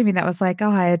always part of me that was like,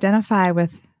 oh, I identify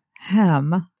with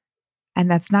him, and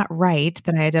that's not right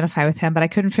that I identify with him, but I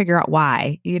couldn't figure out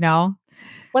why,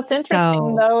 What's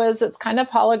interesting though, is it's kind of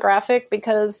holographic,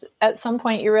 because at some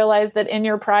point you realize that in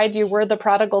your pride, you were the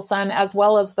prodigal son as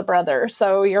well as the brother.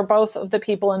 So you're both of the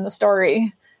people in the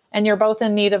story, and you're both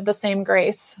in need of the same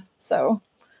grace. So.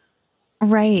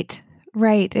 Right.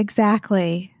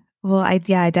 Exactly. Well, I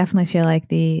definitely feel like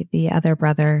the other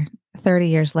brother 30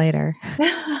 years later.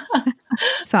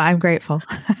 So I'm grateful.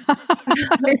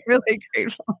 I'm really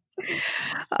grateful.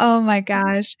 Oh my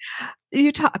gosh.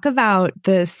 You talk about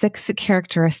the 6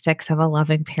 characteristics of a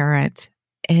loving parent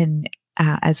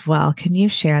as well. Can you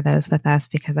share those with us?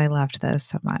 Because I loved those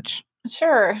so much.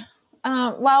 Sure.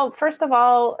 Well, first of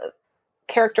all,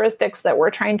 characteristics that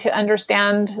we're trying to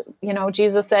understand,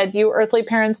 Jesus said, you earthly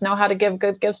parents know how to give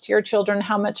good gifts to your children,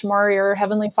 how much more your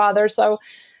heavenly Father. So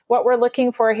what we're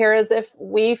looking for here is, if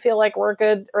we feel like we're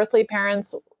good earthly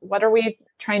parents, what are we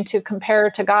trying to compare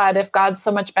to God if God's so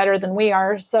much better than we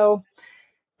are? So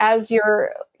as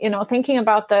you're, thinking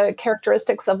about the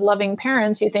characteristics of loving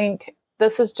parents, you think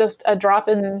this is just a drop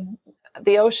in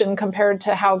the ocean compared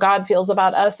to how God feels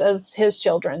about us as his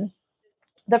children.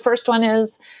 The first one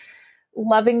is,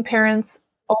 loving parents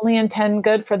only intend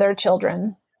good for their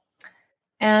children.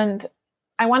 And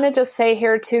I want to just say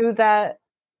here too, that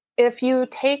if you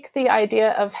take the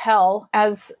idea of hell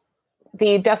as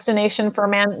the destination for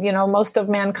man, most of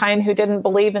mankind who didn't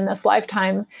believe in this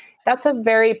lifetime, that's a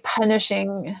very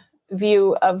punishing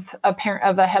view of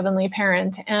a heavenly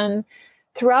parent. And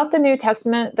throughout the New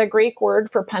Testament, the Greek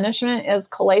word for punishment is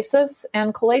kalesis,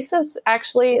 and kalesis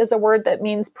actually is a word that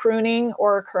means pruning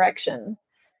or correction.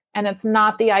 And it's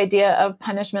not the idea of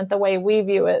punishment the way we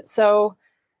view it. So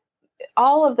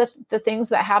all of the things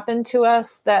that happen to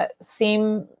us that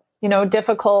seem,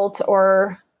 difficult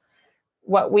or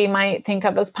what we might think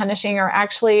of as punishing are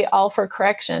actually all for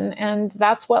correction. And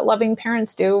that's what loving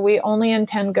parents do. We only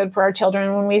intend good for our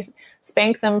children. When we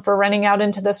spank them for running out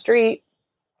into the street,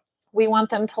 we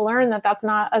want them to learn that that's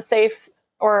not a safe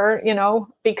or,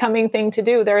 becoming thing to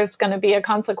do. There's going to be a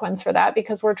consequence for that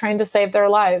because we're trying to save their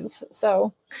lives.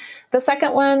 So the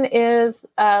second one is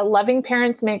loving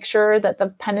parents make sure that the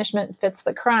punishment fits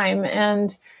the crime.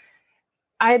 And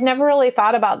I had never really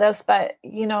thought about this, but,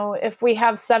 if we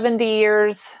have 70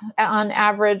 years on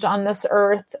average on this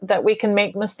earth that we can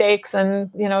make mistakes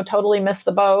and, totally miss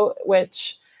the boat,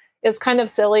 which is kind of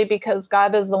silly because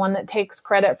God is the one that takes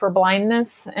credit for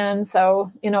blindness. And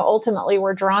so, ultimately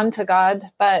we're drawn to God,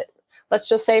 but let's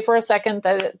just say for a second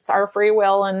that it's our free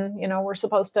will and, we're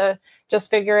supposed to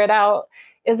just figure it out.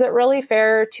 Is it really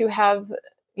fair to have,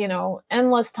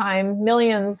 endless time,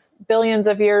 millions, billions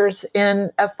of years in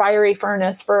a fiery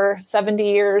furnace for 70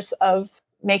 years of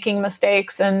making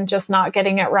mistakes and just not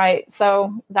getting it right?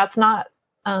 So that's not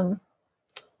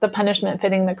the punishment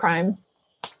fitting the crime.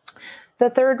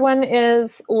 The third one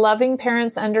is loving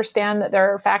parents understand that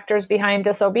there are factors behind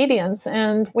disobedience.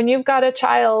 And when you've got a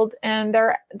child and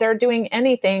they're doing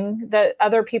anything that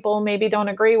other people maybe don't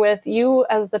agree with, you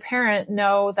as the parent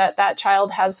know that that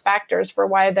child has factors for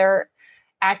why they're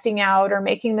acting out or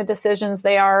making the decisions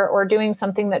they are or doing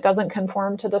something that doesn't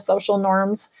conform to the social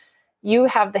norms. You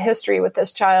have the history with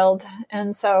this child.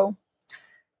 And so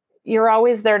you're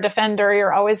always their defender.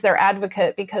 You're always their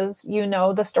advocate because you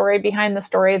know the story behind the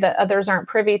story that others aren't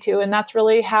privy to. And that's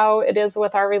really how it is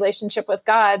with our relationship with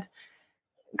God.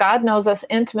 God knows us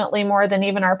intimately more than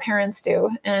even our parents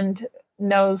do and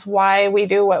knows why we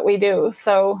do what we do.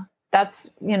 So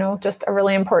that's, just a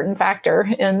really important factor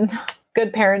in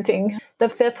good parenting. The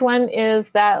fifth one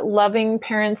is that loving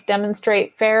parents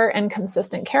demonstrate fair and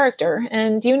consistent character.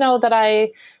 And you know that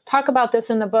I talk about this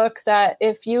in the book, that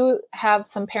if you have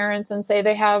some parents and say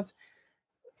they have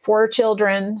 4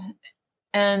 children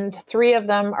and 3 of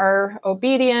them are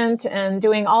obedient and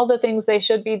doing all the things they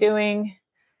should be doing,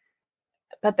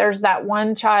 but there's that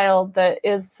one child that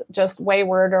is just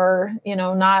wayward or,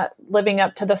 not living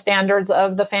up to the standards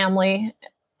of the family,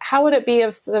 how would it be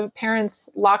if the parents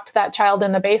locked that child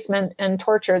in the basement and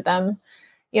tortured them?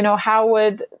 How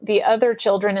would the other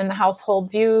children in the household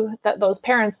view that those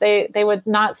parents, they would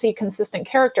not see consistent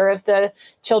character if the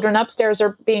children upstairs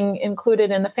are being included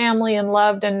in the family and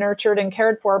loved and nurtured and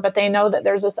cared for, but they know that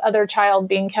there's this other child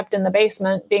being kept in the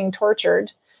basement, being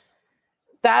tortured.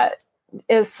 That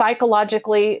is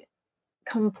psychologically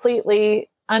completely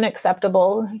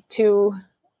unacceptable to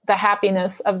the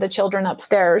happiness of the children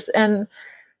upstairs. And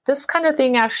this kind of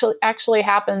thing actually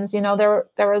happens. There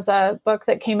was a book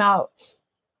that came out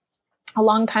a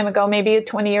long time ago, maybe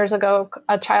 20 years ago,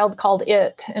 A Child Called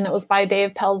It, and it was by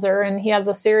Dave Pelzer, and he has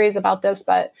a series about this,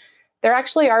 but there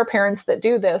actually are parents that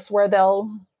do this where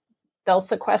they'll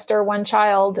sequester one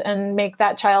child and make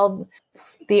that child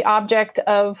the object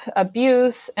of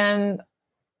abuse and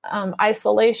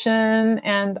isolation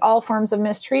and all forms of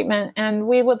mistreatment. And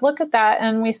we would look at that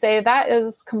and we say, that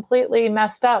is completely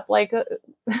messed up. Like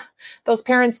those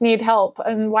parents need help.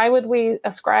 And why would we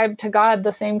ascribe to God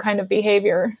the same kind of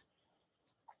behavior?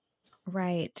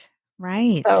 Right.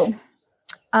 So,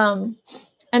 and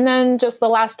then just the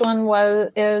last one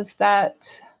is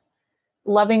that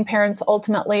loving parents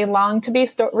ultimately long to be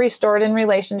restored in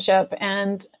relationship.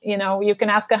 And, you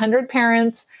can ask 100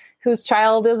 parents whose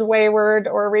child is wayward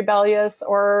or rebellious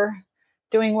or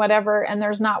doing whatever, and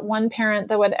there's not one parent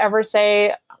that would ever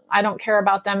say, I don't care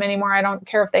about them anymore. I don't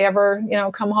care if they ever,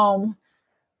 come home.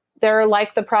 They're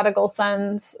like the prodigal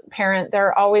son's parent.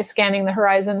 They're always scanning the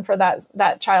horizon for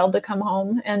that child to come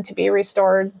home and to be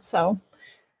restored. So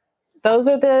those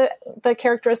are the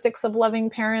characteristics of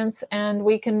loving parents, and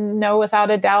we can know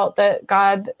without a doubt that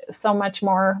God is so much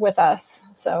more with us.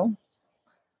 So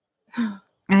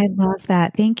I love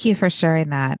that. Thank you for sharing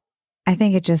that. I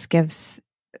think it just gives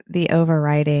the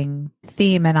overriding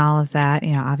theme and all of that,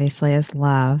 obviously is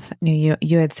love. You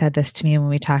had said this to me when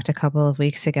we talked a couple of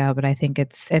weeks ago, but I think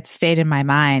it's stayed in my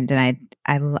mind, and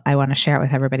I want to share it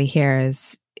with everybody here,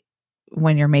 is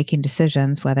when you're making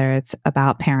decisions, whether it's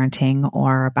about parenting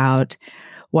or about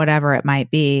whatever it might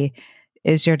be,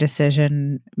 is your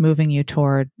decision moving you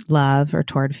toward love or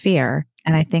toward fear?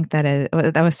 And I think that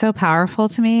was so powerful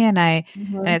to me. And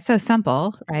and it's so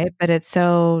simple, right? But it's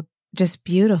so just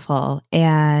beautiful.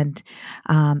 And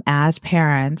as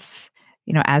parents,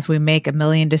 as we make a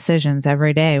million decisions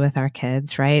every day with our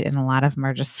kids, right? And a lot of them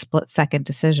are just split-second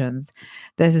decisions.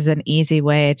 This is an easy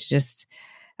way to just,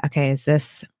 okay, is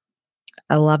this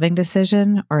a loving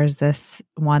decision, or is this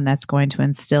one that's going to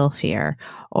instill fear?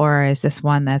 Or is this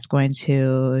one that's going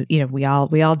to, we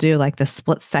all do like the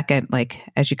split second, like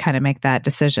as you kind of make that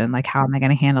decision, like, how am I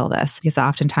going to handle this? Because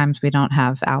oftentimes we don't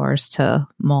have hours to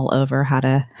mull over how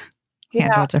to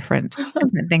handle different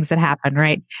things that happen,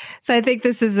 right? So I think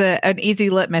this is an easy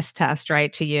litmus test,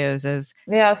 right, to use is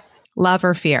yes, love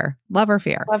or fear, love or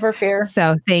fear, love or fear.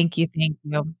 So thank you.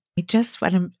 I'm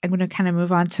going to kind of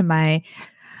move on to my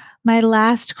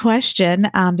last question,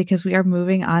 because we are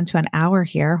moving on to an hour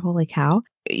here. Holy cow!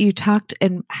 You talked,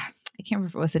 and I can't remember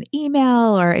if it was an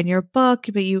email or in your book,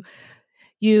 but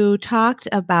you talked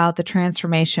about the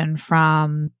transformation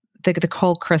from the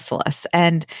cold chrysalis,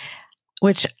 and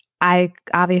which I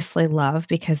obviously love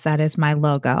because that is my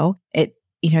logo. It,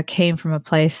 came from a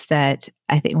place that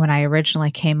I think when I originally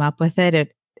came up with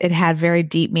it had very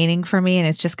deep meaning for me, and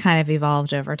it's just kind of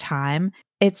evolved over time.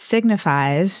 It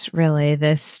signifies really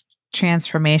this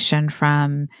transformation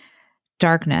from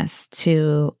darkness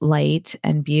to light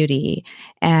and beauty,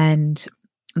 and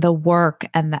the work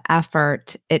and the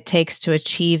effort it takes to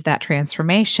achieve that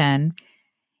transformation,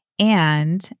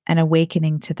 and an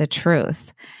awakening to the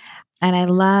truth. And I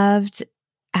loved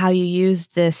how you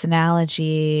used this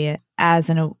analogy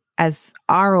as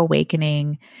our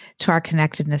awakening to our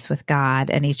connectedness with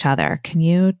God and each other. Can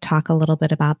you talk a little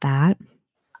bit about that?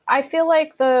 I feel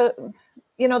like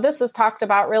this is talked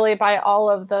about really by all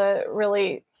of the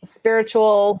really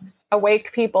spiritual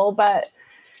awake people, but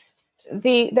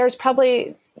there's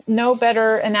probably no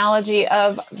better analogy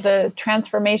of the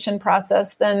transformation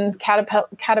process than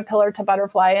caterpillar to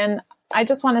butterfly. And I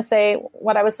just want to say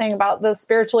what I was saying about the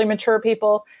spiritually mature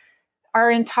people.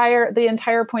 The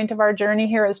entire point of our journey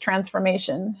here is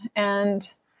transformation. And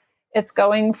it's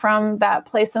going from that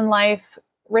place in life.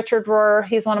 Richard Rohr,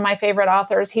 he's one of my favorite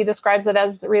authors. He describes it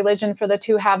as the religion for the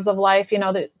two halves of life.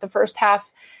 The first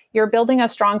half, you're building a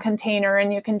strong container,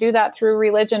 and you can do that through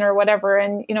religion or whatever.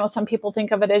 And, some people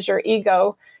think of it as your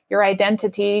ego, your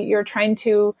identity. You're trying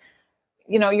to,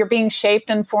 you're being shaped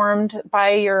and formed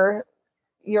by your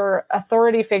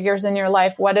authority figures in your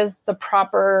life. What is the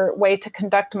proper way to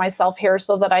conduct myself here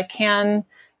so that I can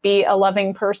be a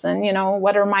loving person?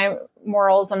 What are my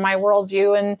morals and my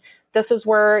worldview? And this is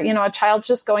where, a child's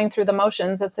just going through the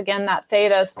motions. It's again, that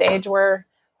theta stage where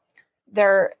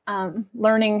they're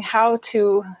learning how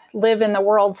to live in the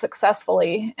world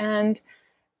successfully. And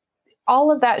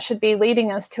all of that should be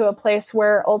leading us to a place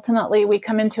where ultimately we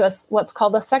come into what's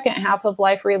called the second half of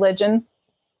life religion.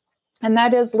 And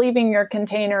that is leaving your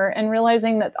container and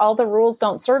realizing that all the rules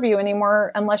don't serve you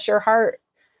anymore unless your heart,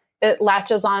 it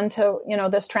latches on to,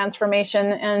 this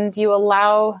transformation, and you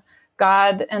allow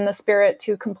God and the Spirit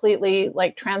to completely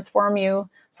transform you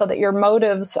so that your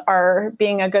motives are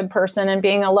being a good person and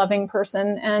being a loving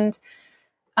person. And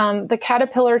the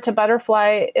caterpillar to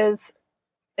butterfly is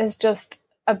just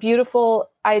a beautiful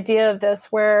idea of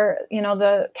this, where,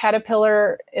 the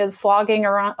caterpillar is slogging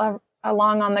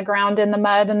along on the ground in the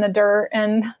mud and the dirt,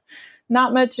 and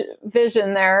not much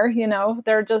vision there.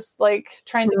 They're just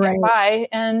trying to get by.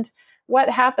 And what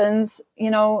happens,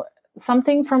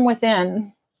 something from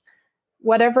within,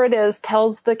 whatever it is,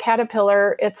 tells the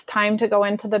caterpillar it's time to go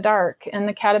into the dark. And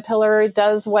the caterpillar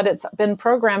does what it's been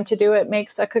programmed to do. It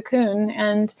makes a cocoon,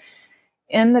 and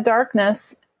in the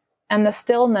darkness and the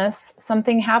stillness,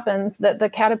 something happens that the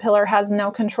caterpillar has no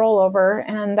control over,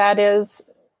 and that is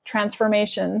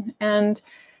transformation. And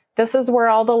this is where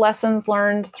all the lessons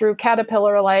learned through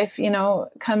caterpillar life,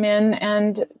 come in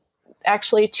and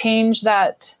actually change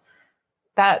that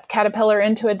caterpillar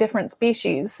into a different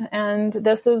species. And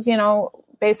this is,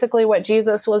 basically what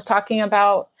Jesus was talking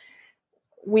about.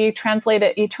 We translate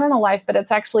it eternal life, but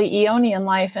it's actually Aeonian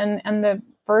life. And the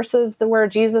verses where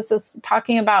Jesus is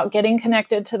talking about getting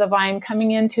connected to the vine,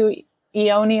 coming into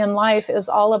Aeonian life, is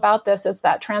all about this. It's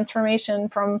that transformation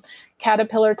from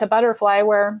caterpillar to butterfly,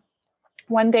 where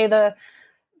one day the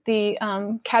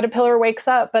caterpillar wakes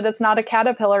up, but it's not a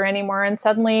caterpillar anymore. And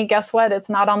suddenly, guess what? It's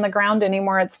not on the ground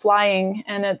anymore. It's flying,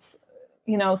 and it's,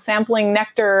 sampling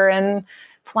nectar and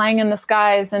flying in the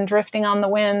skies and drifting on the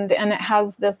wind. And it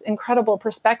has this incredible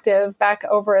perspective back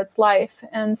over its life.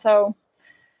 And so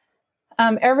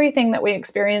everything that we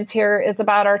experience here is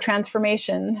about our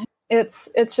transformation. It's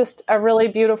just a really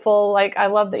beautiful, I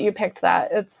love that you picked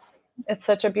that. It's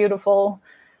such a beautiful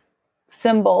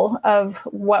symbol of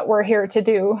what we're here to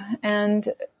do. And,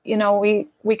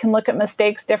 we can look at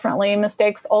mistakes differently.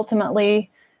 Mistakes ultimately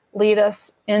lead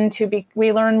us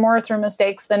we learn more through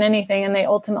mistakes than anything, and they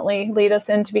ultimately lead us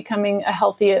into becoming a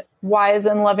healthy, wise,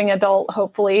 and loving adult,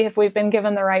 hopefully, if we've been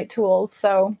given the right tools.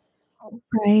 So,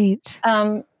 right.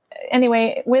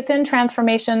 anyway, within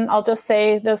transformation, I'll just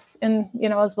say this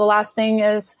as the last thing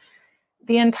is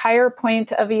the entire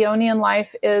point of Aeonian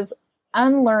life is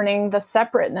unlearning the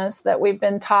separateness that we've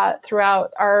been taught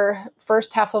throughout our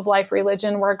first half of life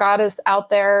religion, where God is out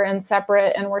there and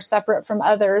separate and we're separate from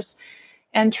others.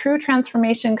 And true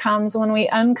transformation comes when we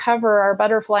uncover our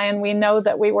butterfly and we know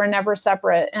that we were never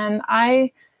separate. And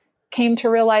I came to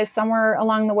realize somewhere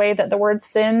along the way that the word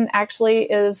sin actually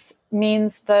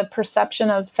means the perception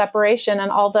of separation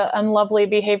and all the unlovely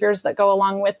behaviors that go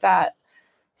along with that.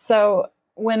 So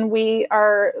when we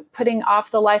are putting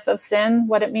off the life of sin,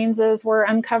 what it means is we're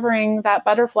uncovering that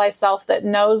butterfly self that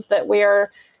knows that we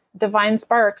are divine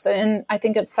sparks. And I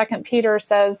think it's 2 Peter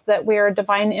says that we are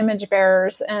divine image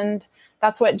bearers. And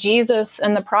that's what Jesus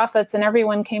and the prophets and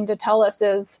everyone came to tell us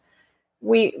is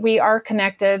we are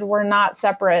connected. We're not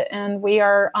separate. And we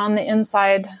are on the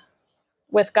inside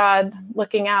with God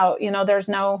looking out. There's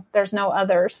no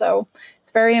other. So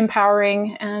it's very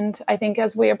empowering. And I think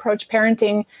as we approach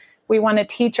parenting, we want to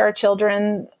teach our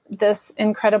children this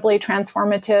incredibly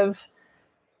transformative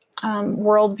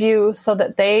worldview so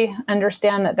that they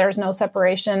understand that there's no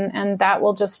separation, and that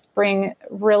will just bring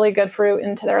really good fruit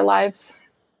into their lives,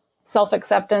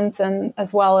 self-acceptance, and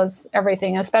as well as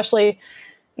everything, especially,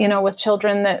 with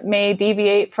children that may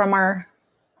deviate from our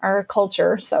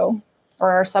culture,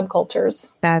 or our subcultures.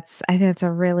 I think that's a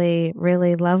really,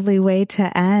 really lovely way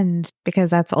to end, because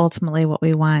that's ultimately what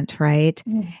we want, right?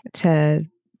 Mm-hmm. To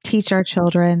teach our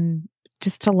children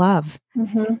just to love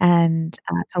and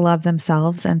to love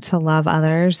themselves and to love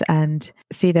others and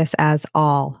see this as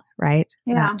all, right?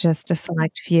 Yeah. Not just a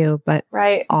select few, but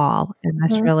all. And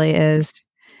this really is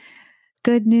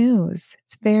good news.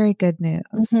 It's very good news.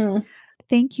 Mm-hmm.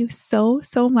 Thank you so,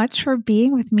 so much for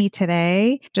being with me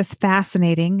today. Just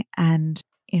fascinating. And,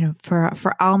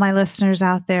 for all my listeners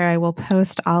out there, I will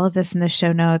post all of this in the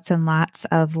show notes and lots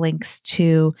of links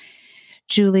to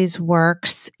Julie's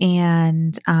works.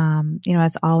 And,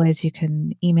 as always, you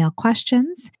can email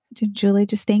questions. Julie,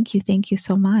 just thank you. Thank you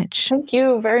so much. Thank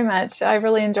you very much. I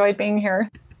really enjoyed being here.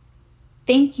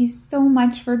 Thank you so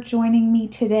much for joining me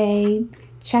today.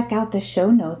 Check out the show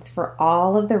notes for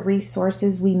all of the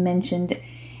resources we mentioned.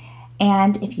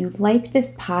 And if you like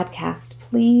this podcast,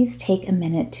 please take a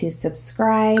minute to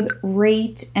subscribe,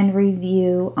 rate, and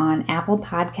review on Apple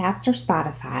Podcasts or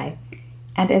Spotify.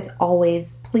 And as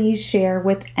always, please share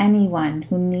with anyone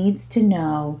who needs to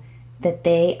know that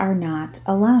they are not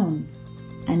alone.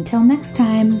 Until next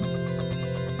time.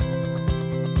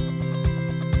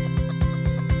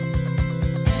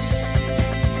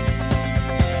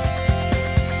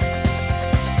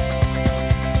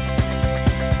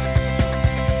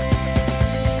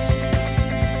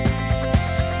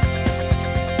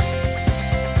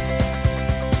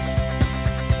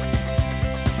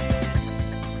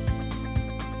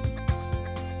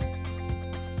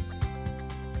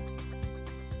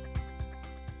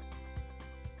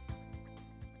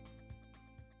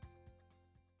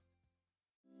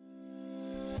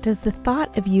 Does the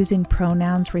thought of using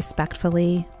pronouns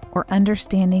respectfully or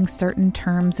understanding certain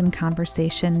terms in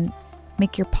conversation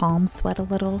make your palms sweat a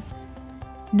little?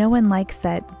 No one likes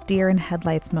that deer in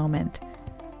headlights moment.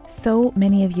 So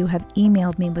many of you have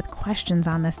emailed me with questions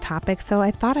on this topic, so I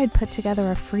thought I'd put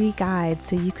together a free guide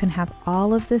so you can have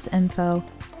all of this info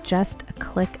just a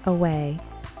click away.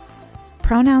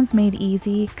 Pronouns Made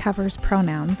Easy covers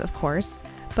pronouns, of course,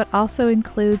 but also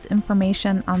includes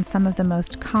information on some of the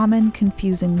most common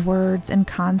confusing words and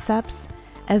concepts,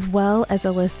 as well as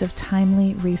a list of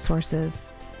timely resources.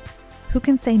 Who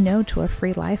can say no to a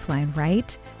free lifeline,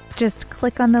 right? Just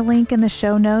click on the link in the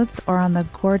show notes or on the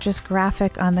gorgeous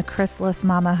graphic on the Chrysalis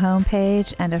Mama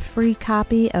homepage, and a free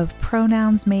copy of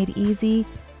Pronouns Made Easy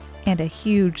and a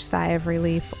huge sigh of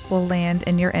relief will land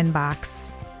in your inbox.